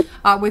them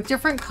with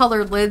different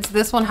colored lids.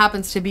 This one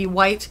happens to be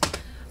white.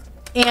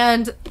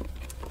 And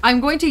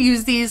I'm going to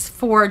use these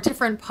for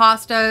different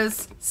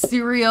pastas,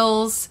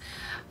 cereals,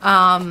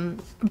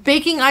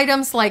 baking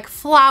items like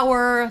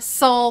flour,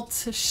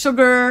 salt,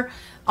 sugar,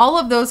 all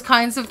of those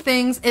kinds of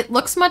things. It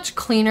looks much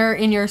cleaner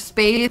in your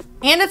space,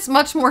 and it's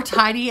much more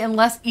tidy and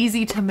less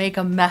easy to make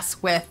a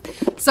mess with.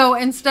 So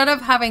instead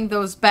of having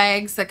those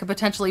bags that could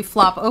potentially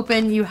flop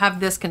open, you have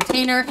this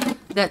container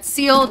that's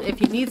sealed. If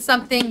you need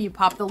something, you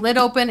pop the lid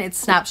open, it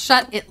snaps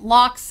shut, it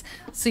locks,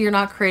 so you're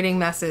not creating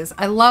messes.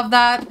 I love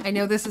that. I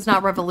know this is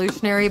not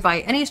revolutionary by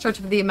any stretch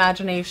of the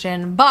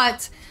imagination,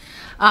 but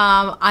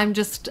I'm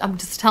just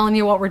telling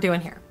you what we're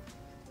doing here.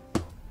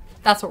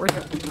 That's what we're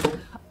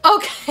doing.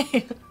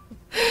 Okay.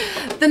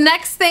 The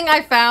next thing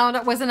I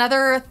found was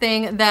another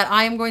thing that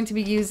I am going to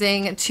be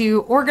using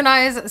to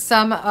organize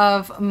some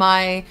of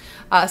my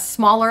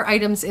smaller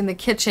items in the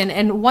kitchen.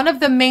 And one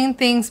of the main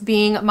things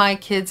being my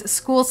kids'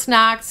 school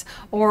snacks,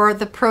 or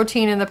the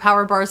protein and the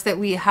power bars that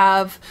we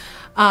have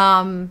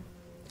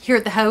here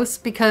at the house,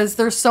 because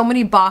there's so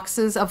many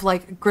boxes of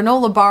like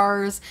granola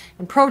bars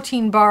and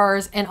protein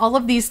bars and all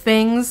of these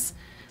things.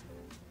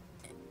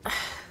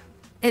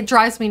 It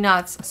drives me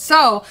nuts.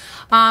 So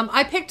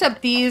I picked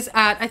up these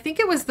at, I think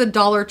it was the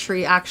Dollar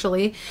Tree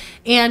actually,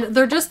 and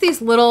they're just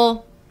these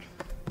little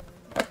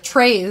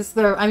trays.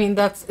 I mean,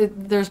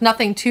 there's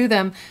nothing to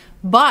them,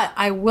 but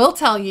I will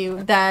tell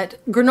you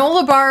that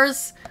granola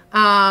bars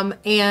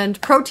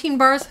and protein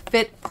bars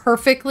fit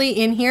perfectly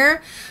in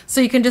here. So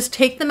you can just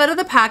take them out of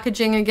the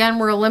packaging. Again,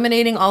 we're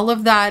eliminating all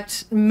of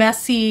that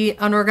messy,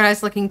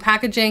 unorganized looking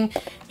packaging,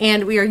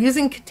 and we are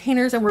using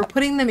containers and we're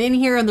putting them in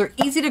here, and they're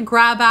easy to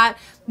grab at.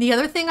 The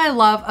other thing I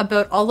love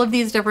about all of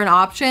these different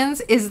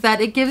options is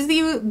that it gives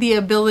you the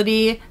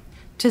ability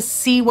to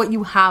see what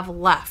you have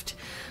left,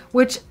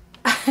 which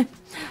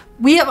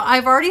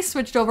I've already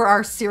switched over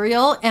our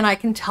cereal, and I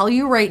can tell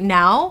you right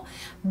now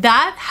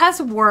that has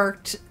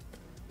worked.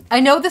 I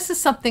know this is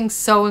something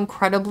so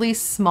incredibly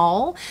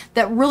small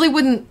that really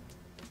wouldn't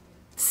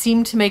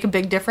seem to make a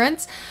big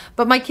difference,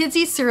 but my kids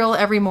eat cereal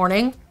every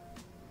morning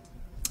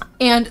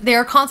and they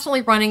are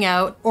constantly running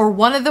out, or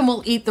one of them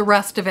will eat the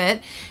rest of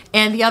it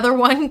and the other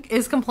one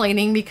is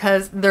complaining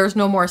because there's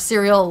no more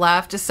cereal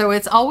left. So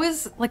it's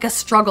always like a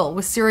struggle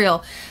with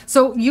cereal.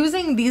 So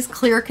using these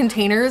clear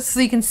containers so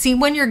you can see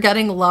when you're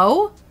getting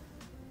low,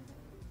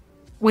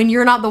 when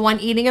you're not the one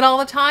eating it all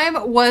the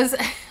time, was,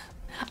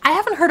 I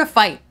haven't heard a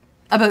fight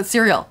about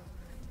cereal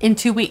in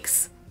 2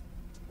 weeks.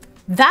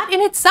 That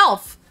in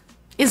itself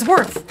is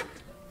worth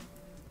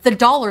the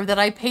 $1 that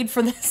I paid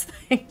for this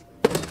thing.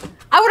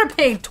 I would have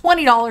paid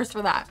 $20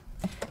 for that.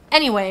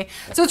 Anyway,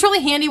 so it's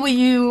really handy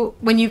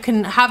when you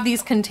can have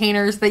these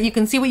containers that you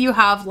can see what you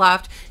have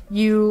left.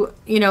 You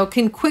know,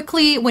 can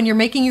quickly, when you're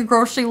making your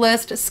grocery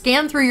list,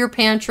 scan through your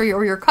pantry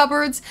or your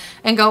cupboards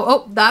and go,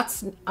 oh,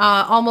 that's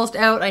almost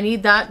out. I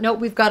need that. Nope,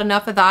 we've got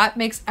enough of that.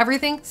 Makes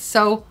everything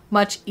so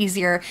much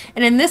easier.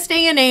 And in this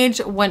day and age,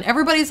 when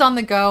everybody's on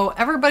the go,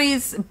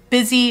 everybody's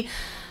busy,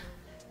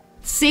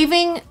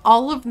 saving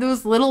all of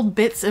those little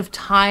bits of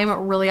time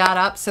really add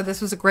up. So this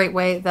was a great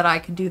way that I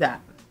could do that.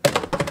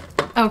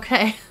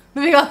 Okay,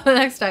 moving on to the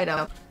next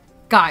item.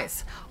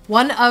 Guys,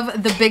 one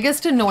of the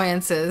biggest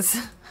annoyances,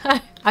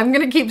 I'm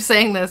gonna keep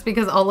saying this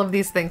because all of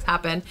these things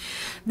happen,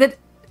 that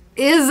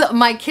is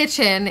my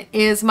kitchen,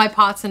 is my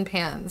pots and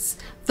pans.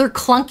 They're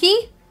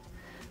clunky,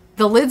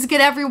 the lids get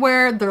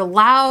everywhere, they're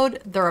loud,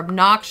 they're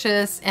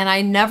obnoxious, and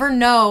I never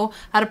know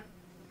how to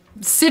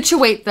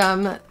situate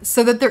them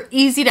so that they're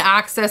easy to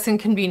access and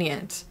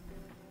convenient.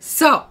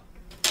 So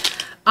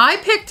I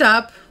picked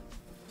up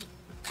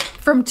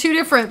from 2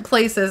 different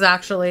places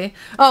actually.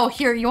 Oh,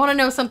 here, you want to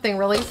know something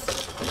really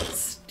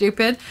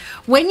stupid?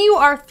 When you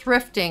are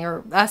thrifting,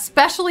 or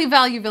especially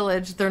Value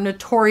Village, they're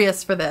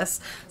notorious for this.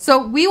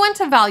 So we went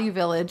to Value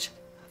Village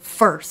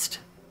first.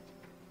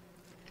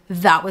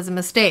 That was a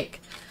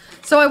mistake.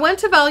 So I went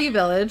to Value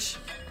Village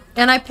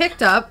and I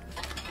picked up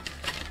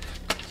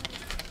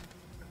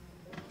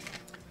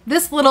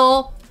this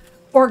little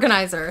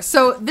organizer.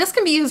 So this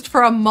can be used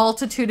for a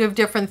multitude of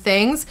different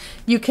things.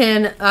 You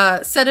can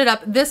set it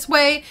up this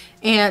way,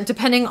 and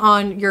depending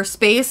on your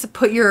space,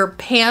 put your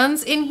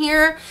pans in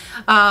here.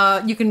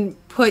 You can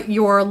put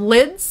your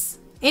lids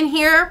in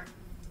here.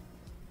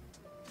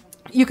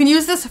 You can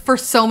use this for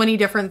so many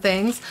different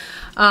things,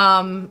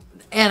 and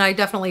I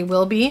definitely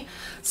will be.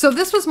 So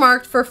this was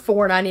marked for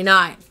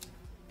 $4.99.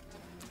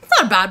 It's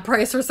not a bad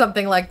price or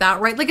something like that,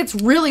 right? Like, it's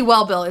really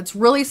well built. It's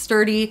really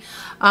sturdy.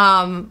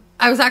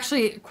 I was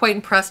actually quite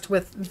impressed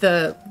with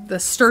the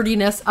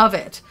sturdiness of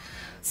it.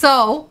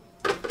 So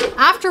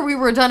after we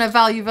were done at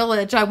Value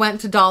Village, I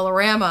went to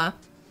Dollarama.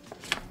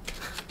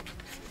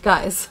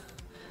 Guys,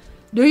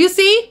 do you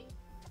see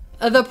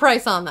the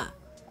price on that?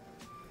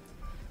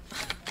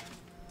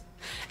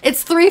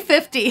 It's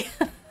 $3.50.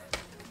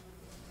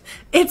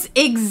 It's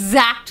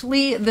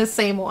exactly the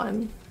same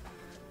one.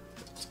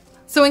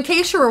 So in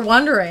case you were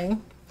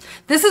wondering,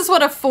 this is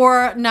what a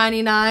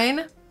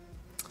 $4.99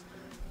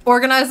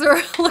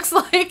 organizer looks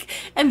like,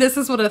 and this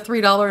is what a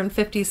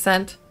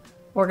 $3.50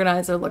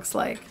 organizer looks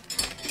like.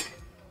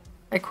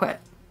 I quit.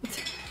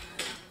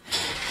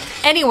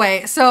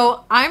 Anyway,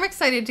 so I'm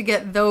excited to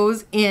get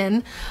those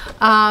in.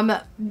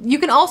 You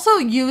can also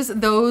use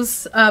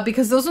those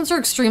because those ones are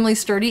extremely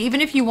sturdy.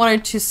 Even if you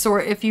wanted to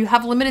sort, if you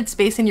have limited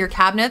space in your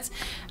cabinets,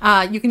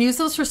 you can use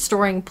those for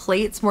storing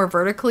plates more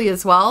vertically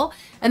as well.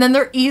 And then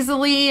they're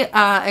easily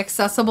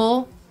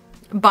accessible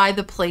by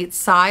the plate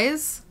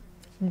size.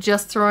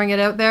 Just throwing it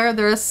out there.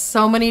 There is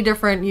so many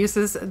different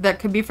uses that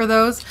could be for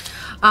those.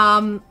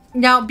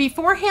 Now,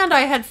 beforehand,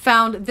 I had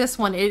found this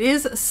one. It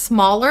is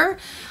smaller.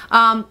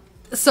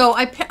 So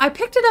I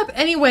picked it up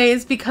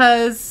anyways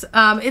because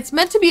it's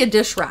meant to be a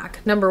dish rack,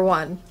 number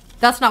one.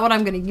 That's not what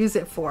I'm going to use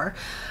it for.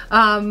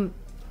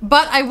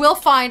 But I will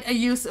find a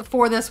use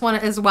for this one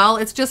as well.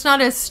 It's just not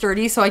as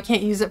sturdy, so I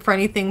can't use it for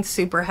anything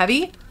super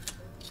heavy.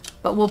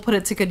 But we'll put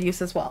it to good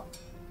use as well.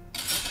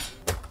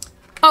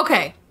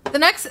 Okay, the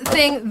next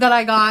thing that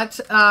I got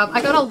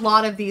a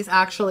lot of these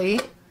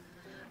actually.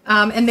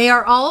 And they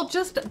are all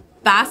just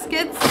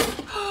baskets.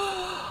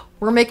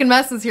 We're making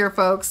messes here,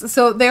 folks.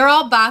 So they're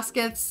all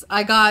baskets.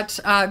 I got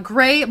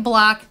gray,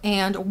 black,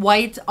 and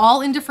white,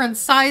 all in different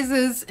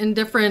sizes and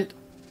different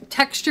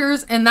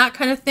textures and that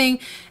kind of thing.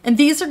 And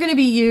these are going to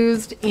be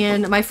used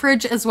in my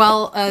fridge as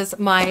well as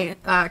my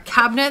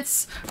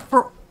cabinets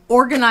for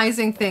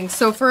organizing things.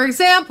 So for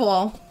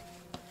example,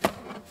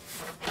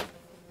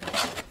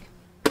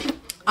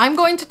 I'm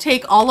going to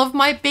take all of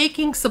my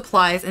baking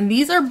supplies, and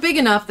these are big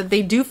enough that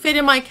they do fit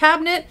in my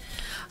cabinet.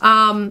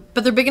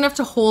 But they're big enough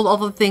to hold all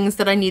the things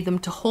that I need them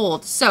to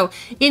hold. So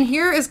in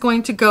here is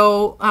going to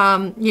go,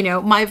 you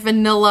know, my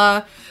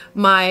vanilla,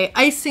 my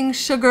icing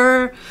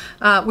sugar,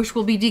 which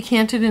will be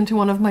decanted into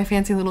one of my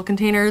fancy little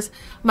containers,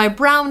 my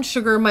brown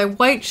sugar, my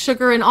white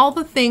sugar, and all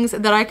the things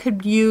that I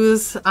could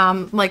use,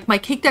 like my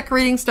cake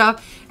decorating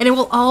stuff, and it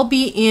will all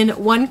be in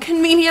one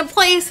convenient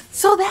place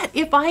so that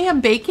if I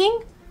am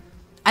baking,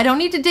 I don't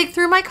need to dig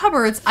through my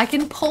cupboards. I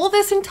can pull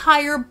this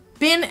entire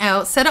bin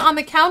out, set it on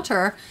the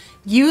counter,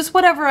 use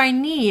whatever I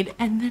need,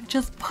 and then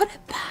just put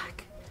it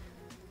back.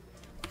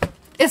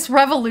 It's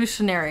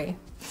revolutionary.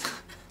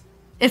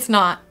 It's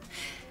not.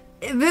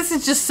 This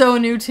is just so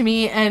new to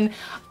me, and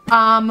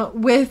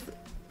with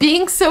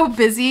being so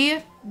busy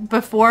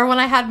before when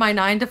I had my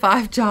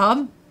 9-to-5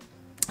 job,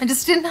 I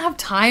just didn't have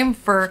time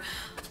for,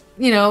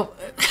 you know,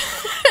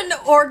 an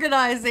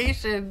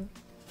organization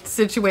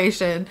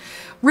situation.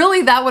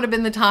 Really, that would have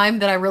been the time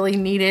that I really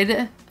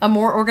needed a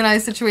more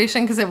organized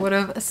situation because it would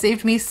have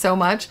saved me so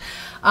much.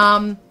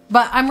 But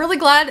I'm really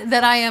glad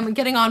that I am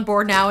getting on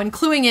board now and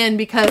cluing in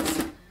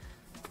because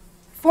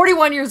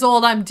 41 years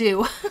old, I'm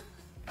due.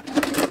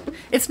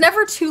 It's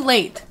never too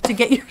late to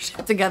get your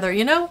shit together,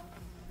 you know?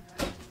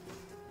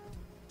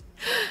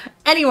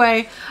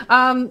 Anyway,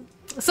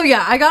 so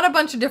yeah, I got a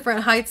bunch of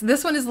different heights.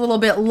 This one is a little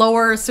bit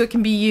lower, so it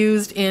can be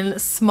used in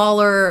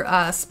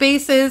smaller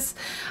spaces.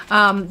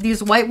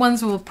 These white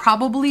ones will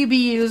probably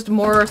be used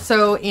more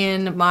so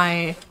in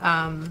my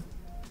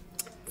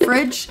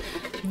fridge.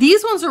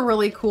 These ones are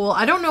really cool.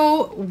 I don't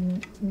know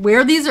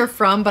where these are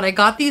from, but I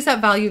got these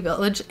at Value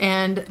Village,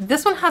 and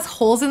this one has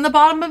holes in the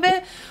bottom of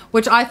it,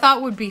 which I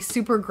thought would be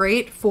super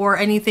great for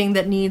anything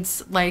that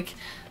needs, like,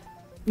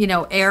 you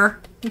know, air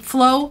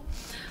flow.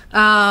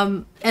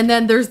 And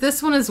then there's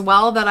this one as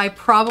well that I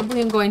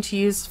probably am going to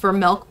use for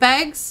milk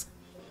bags.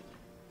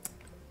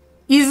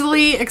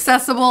 Easily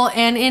accessible,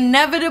 and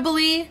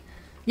inevitably,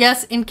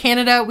 yes, in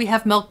Canada we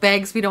have milk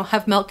bags. We don't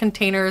have milk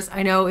containers.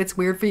 I know it's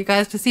weird for you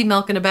guys to see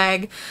milk in a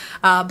bag,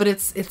 but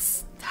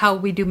it's how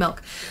we do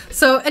milk.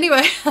 So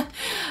anyway,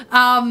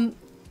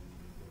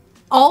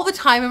 all the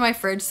time in my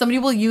fridge, somebody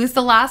will use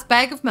the last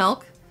bag of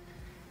milk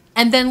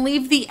and then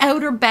leave the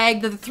outer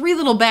bag, the 3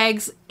 little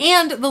bags,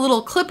 and the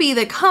little clippy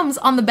that comes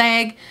on the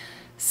bag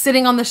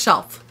sitting on the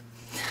shelf.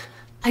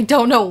 I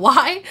don't know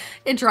why.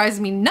 It drives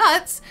me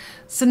nuts.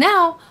 So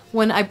now,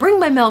 when I bring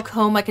my milk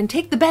home, I can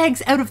take the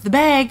bags out of the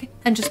bag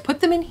and just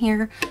put them in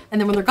here, and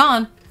then when they're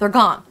gone, they're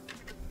gone.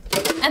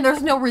 And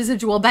there's no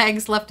residual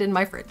bags left in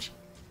my fridge.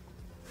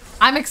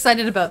 I'm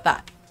excited about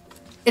that.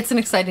 It's an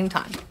exciting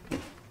time.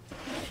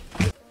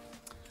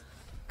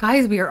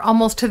 Guys, we are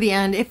almost to the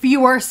end. If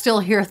you are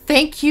still here,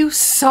 thank you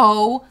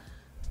so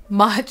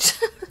much.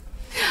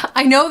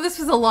 I know this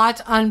was a lot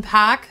to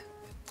unpack,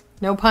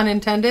 no pun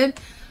intended,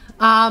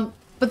 but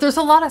there's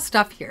a lot of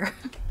stuff here.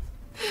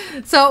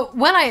 So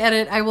when I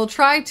edit, I will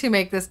try to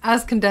make this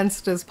as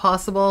condensed as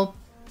possible,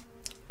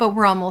 but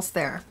we're almost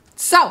there.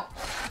 So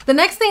the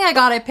next thing I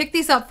got, I picked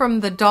these up from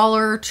the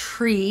Dollar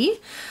Tree.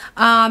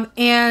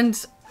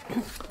 And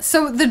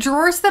so the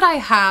drawers that I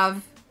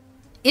have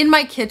in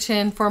my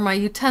kitchen for my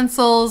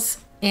utensils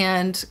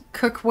and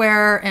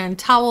cookware and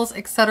towels,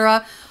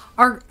 etc.,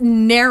 are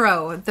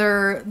narrow.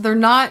 They're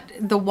not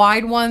the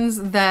wide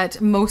ones that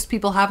most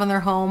people have in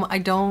their home. I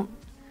don't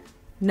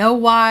know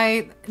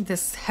why.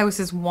 This house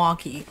is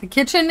wonky. The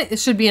kitchen, it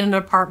should be in an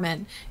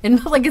apartment.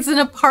 And like it's an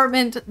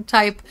apartment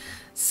type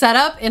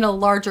setup in a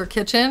larger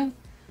kitchen.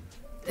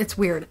 It's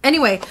weird.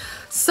 Anyway,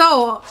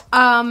 so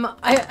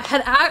I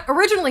had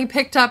originally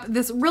picked up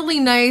this really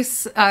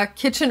nice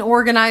kitchen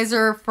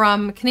organizer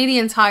from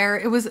Canadian Tire.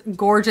 It was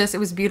gorgeous. It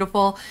was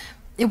beautiful.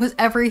 It was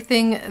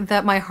everything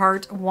that my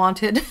heart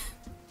wanted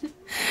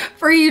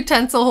for a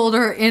utensil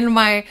holder in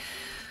my...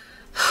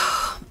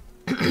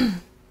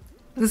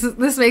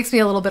 This makes me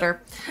a little bitter.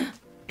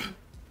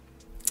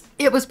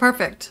 It was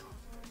perfect,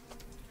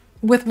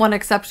 with one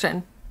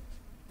exception.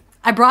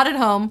 I brought it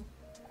home,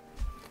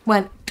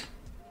 went...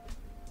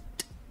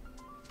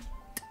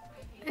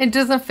 It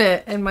doesn't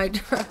fit in my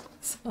drawer.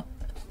 So.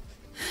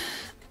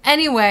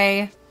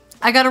 Anyway,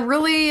 I got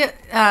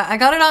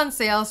it on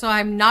sale, so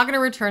I'm not going to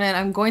return it.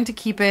 I'm going to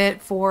keep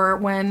it for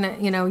when,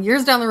 you know,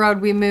 years down the road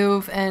we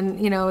move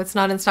and, you know, it's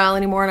not in style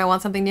anymore and I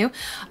want something new.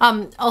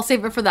 I'll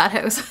save it for that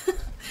house.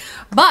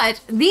 But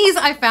these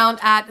I found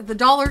at the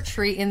Dollar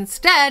Tree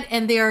instead,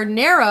 and they are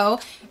narrow.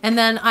 And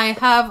then I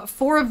have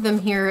 4 of them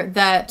here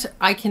that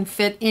I can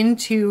fit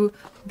into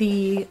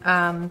the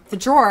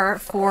drawer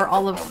for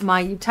all of my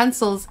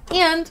utensils.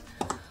 And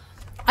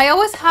I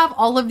always have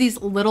all of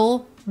these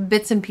little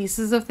bits and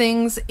pieces of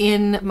things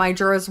in my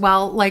drawer as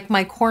well, like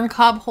my corn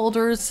cob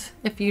holders,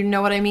 if you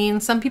know what I mean.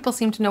 Some people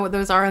seem to know what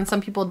those are and some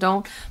people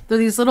don't. They're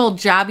these little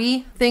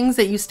jabby things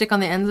that you stick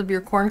on the ends of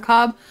your corn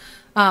cob,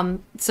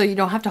 so you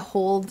don't have to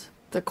hold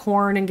the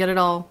corn and get it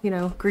all, you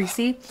know,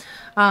 greasy.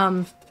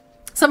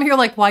 Some of you are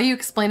like, why are you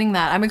explaining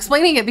that? I'm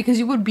explaining it because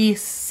you would be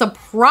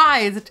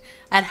surprised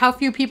at how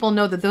few people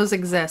know that those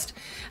exist.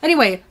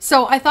 Anyway,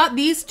 so I thought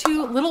these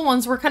 2 little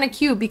ones were kind of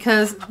cute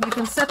because you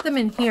can set them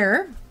in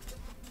here.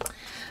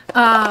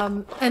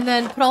 And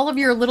then put all of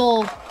your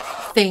little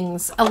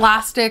things,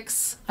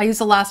 elastics. I use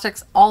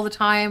elastics all the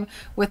time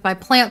with my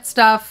plant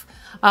stuff.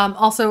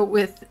 Also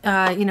with,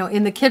 you know,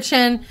 in the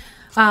kitchen.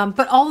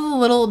 But all the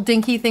little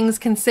dinky things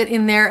can sit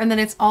in there, and then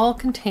it's all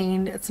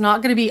contained. It's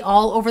not going to be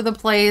all over the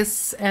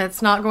place, and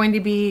it's not going to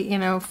be, you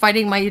know,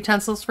 fighting my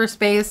utensils for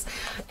space.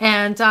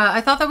 And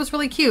I thought that was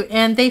really cute,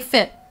 and they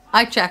fit.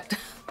 I checked.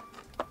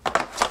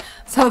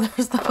 So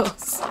there's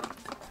those.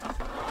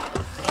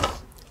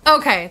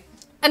 Okay.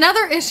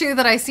 Another issue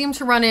that I seem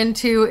to run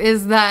into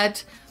is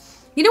that,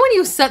 you know, when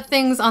you set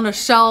things on a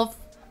shelf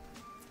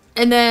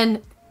and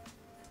then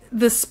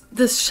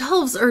the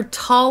shelves are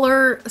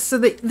taller, so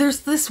that there's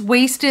this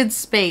wasted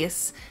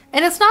space.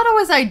 And it's not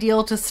always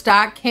ideal to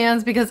stack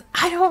cans because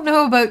I don't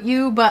know about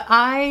you, but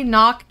I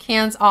knock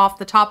cans off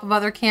the top of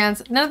other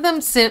cans. None of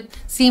them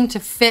seem to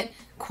fit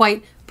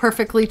quite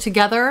perfectly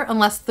together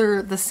unless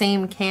they're the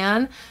same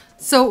can.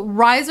 So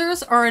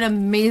risers are an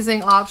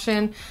amazing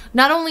option,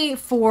 not only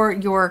for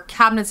your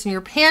cabinets in your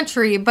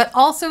pantry, but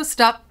also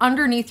stuff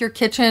underneath your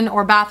kitchen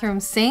or bathroom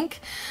sink.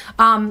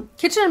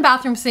 Kitchen and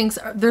bathroom sinks,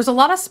 there's a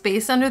lot of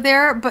space under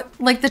there, but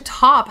like the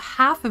top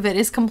half of it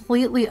is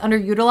completely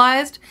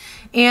underutilized.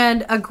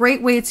 And a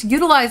great way to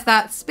utilize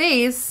that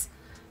space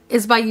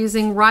is by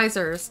using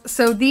risers.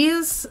 So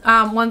these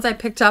ones I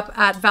picked up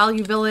at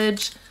Value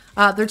Village,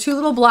 they're 2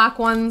 little black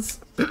ones.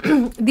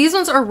 These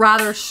ones are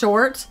rather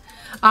short.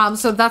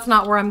 So that's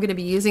not where I'm going to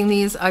be using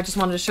these. I just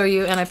wanted to show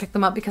you, and I picked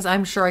them up because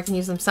I'm sure I can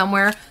use them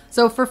somewhere.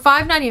 So for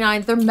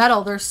 $5.99, they're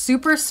metal. They're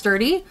super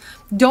sturdy.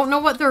 Don't know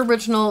what their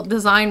original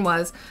design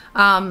was,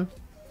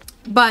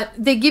 but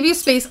they give you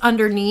space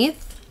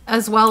underneath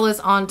as well as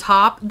on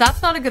top.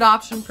 That's not a good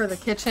option for the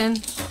kitchen.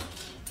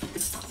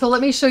 So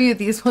let me show you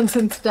these ones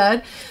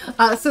instead.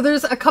 So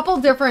there's a couple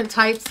different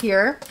types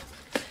here.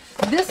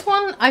 This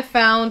one I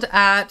found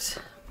at,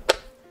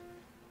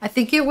 I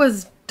think it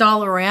was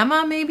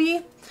Dollarama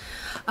maybe.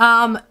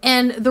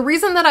 And the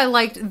reason that I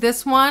liked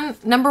this one,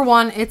 number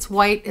one, it's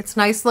white, it's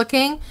nice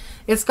looking.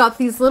 It's got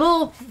these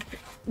little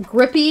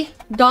grippy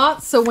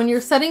dots, so when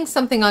you're setting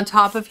something on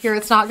top of here,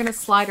 it's not going to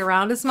slide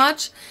around as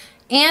much.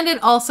 And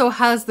it also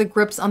has the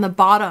grips on the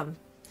bottom.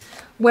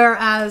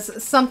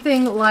 Whereas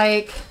something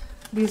like,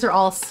 these are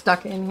all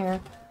stuck in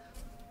here.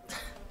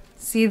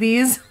 See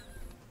these?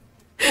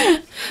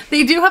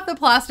 They do have the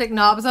plastic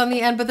knobs on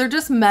the end, but they're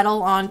just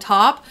metal on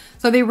top.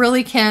 So they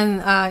really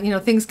can, you know,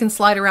 things can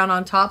slide around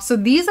on top. So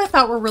these I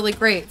thought were really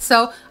great.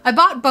 So I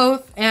bought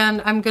both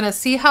and I'm going to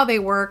see how they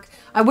work.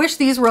 I wish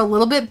these were a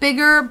little bit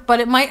bigger, but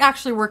it might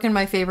actually work in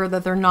my favor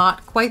that they're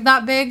not quite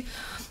that big.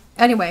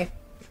 Anyway,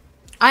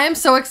 I am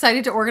so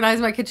excited to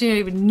organize my kitchen. You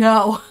don't even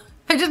know.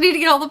 I just need to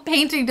get all the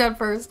painting done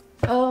first.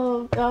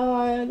 Oh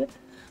God.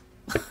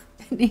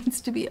 It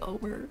needs to be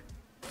over.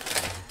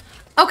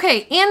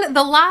 Okay, and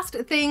the last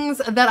things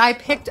that I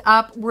picked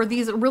up were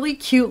these really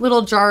cute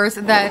little jars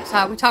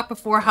that we talked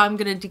before how I'm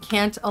going to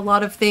decant a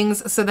lot of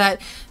things so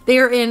that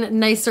they're in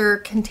nicer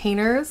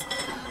containers.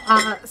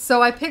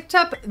 So I picked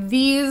up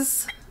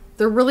these.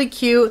 They're really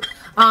cute.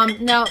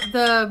 Now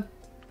the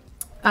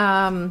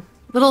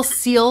little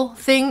seal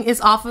thing is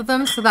off of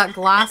them, so that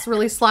glass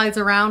really slides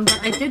around.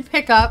 But I did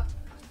pick up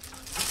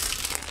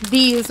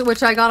these,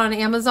 which I got on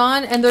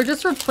Amazon, and they're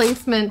just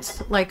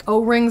replacement like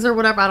O-rings or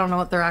whatever. I don't know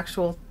what they're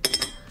actual...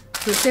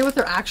 Does it say what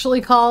they're actually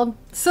called?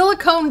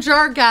 Silicone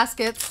jar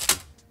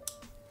gaskets.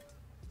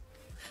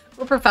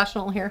 We're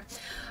professional here.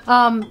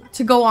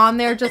 To go on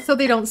there just so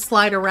they don't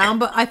slide around.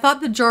 But I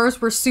thought the jars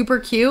were super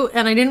cute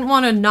and I didn't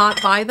want to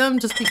not buy them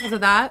just because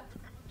of that.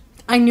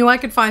 I knew I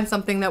could find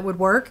something that would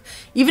work.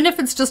 Even if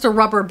it's just a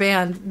rubber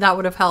band, that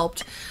would have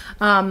helped.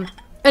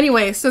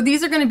 Anyway, so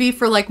these are going to be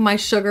for like my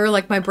sugar,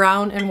 like my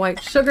brown and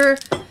white sugar.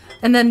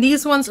 And then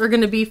these ones are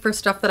going to be for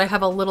stuff that I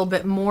have a little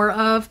bit more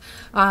of.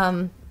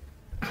 Don't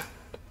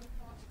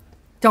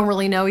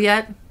really know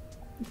yet.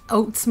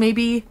 Oats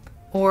maybe,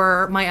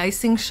 or my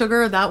icing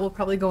sugar. That will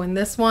probably go in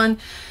this one.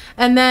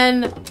 And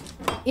then,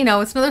 you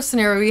know, it's another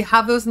scenario. You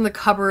have those in the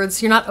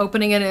cupboards. You're not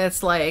opening it and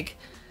it's like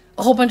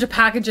a whole bunch of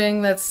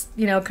packaging that's,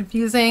 you know,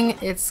 confusing.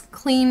 It's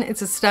clean.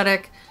 It's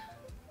aesthetic.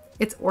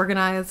 It's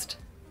organized.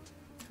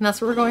 And that's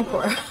what we're going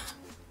for.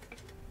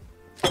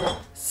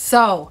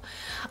 So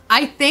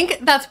I think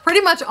that's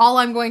pretty much all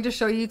I'm going to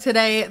show you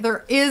today.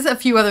 There is a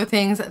few other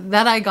things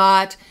that I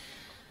got.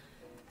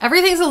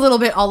 Everything's a little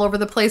bit all over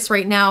the place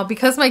right now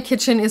because my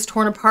kitchen is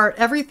torn apart.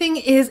 Everything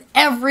is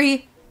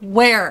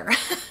everywhere.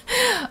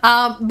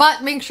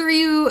 But make sure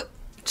you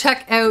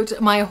check out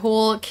my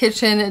whole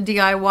kitchen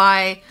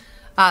DIY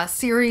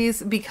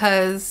series,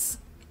 because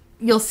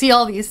you'll see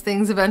all these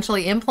things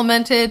eventually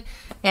implemented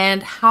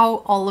and how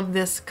all of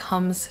this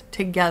comes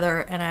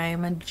together, and I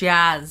am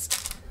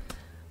jazzed.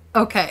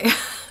 Okay.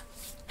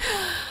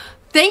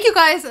 Thank you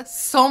guys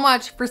so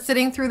much for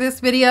sitting through this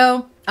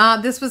video.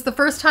 This was the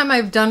first time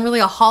I've done really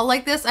a haul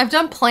like this. I've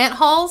done plant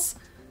hauls,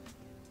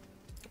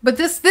 but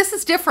this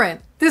is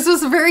different. This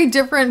was a very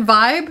different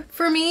vibe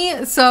for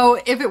me. So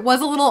if it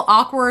was a little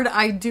awkward,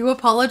 I do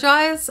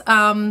apologize.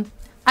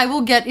 I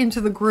will get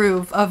into the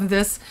groove of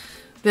this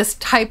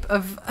type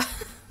of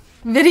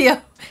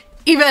video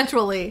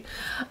eventually.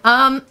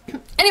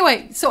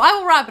 Anyway, so I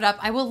will wrap it up.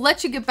 I will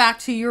let you get back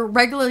to your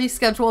regularly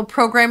scheduled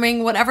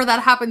programming, whatever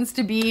that happens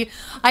to be.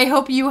 I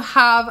hope you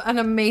have an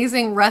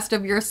amazing rest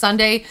of your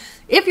Sunday.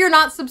 If you're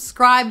not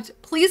subscribed,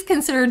 please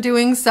consider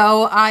doing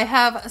so. I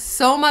have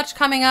so much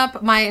coming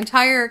up. My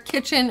entire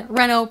kitchen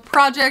reno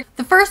project.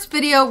 The first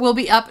video will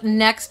be up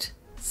next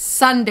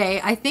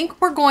Sunday. I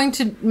think we're going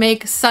to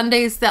make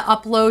Sundays the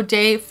upload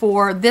day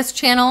for this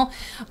channel.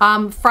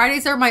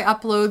 Fridays are my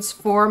uploads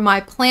for my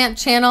plant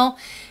channel.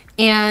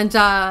 And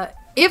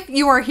if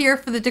you are here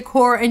for the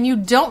decor and you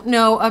don't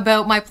know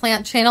about my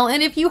plant channel,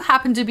 and if you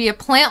happen to be a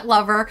plant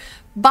lover,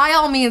 by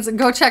all means,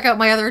 go check out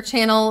my other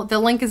channel. The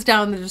link is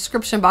down in the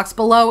description box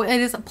below.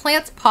 It is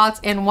plants, pots,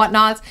 and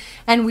whatnots,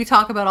 and we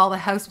talk about all the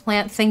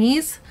houseplant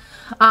thingies.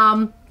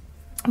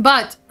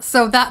 But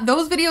so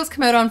those videos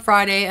come out on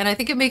Friday, and I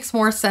think it makes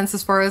more sense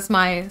as far as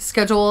my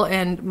schedule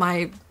and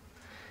my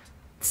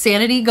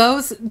sanity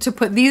goes to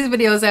put these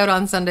videos out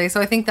on Sunday. So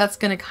I think that's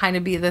going to kind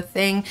of be the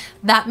thing.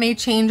 That may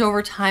change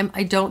over time.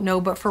 I don't know,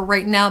 but for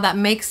right now, that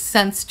makes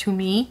sense to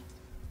me.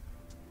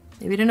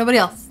 Maybe to nobody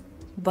else,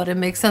 but it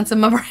makes sense in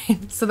my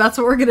brain. So that's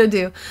what we're going to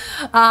do.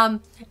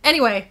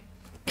 Anyway,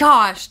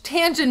 gosh,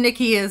 Tangent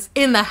Nicki is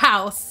in the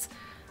house.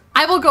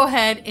 I will go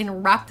ahead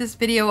and wrap this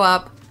video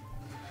up.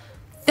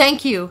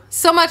 Thank you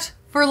so much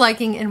for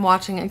liking and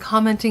watching and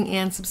commenting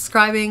and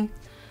subscribing.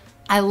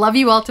 I love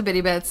you all to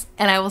bitty bits,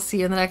 and I will see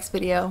you in the next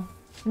video.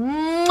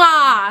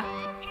 Mwah!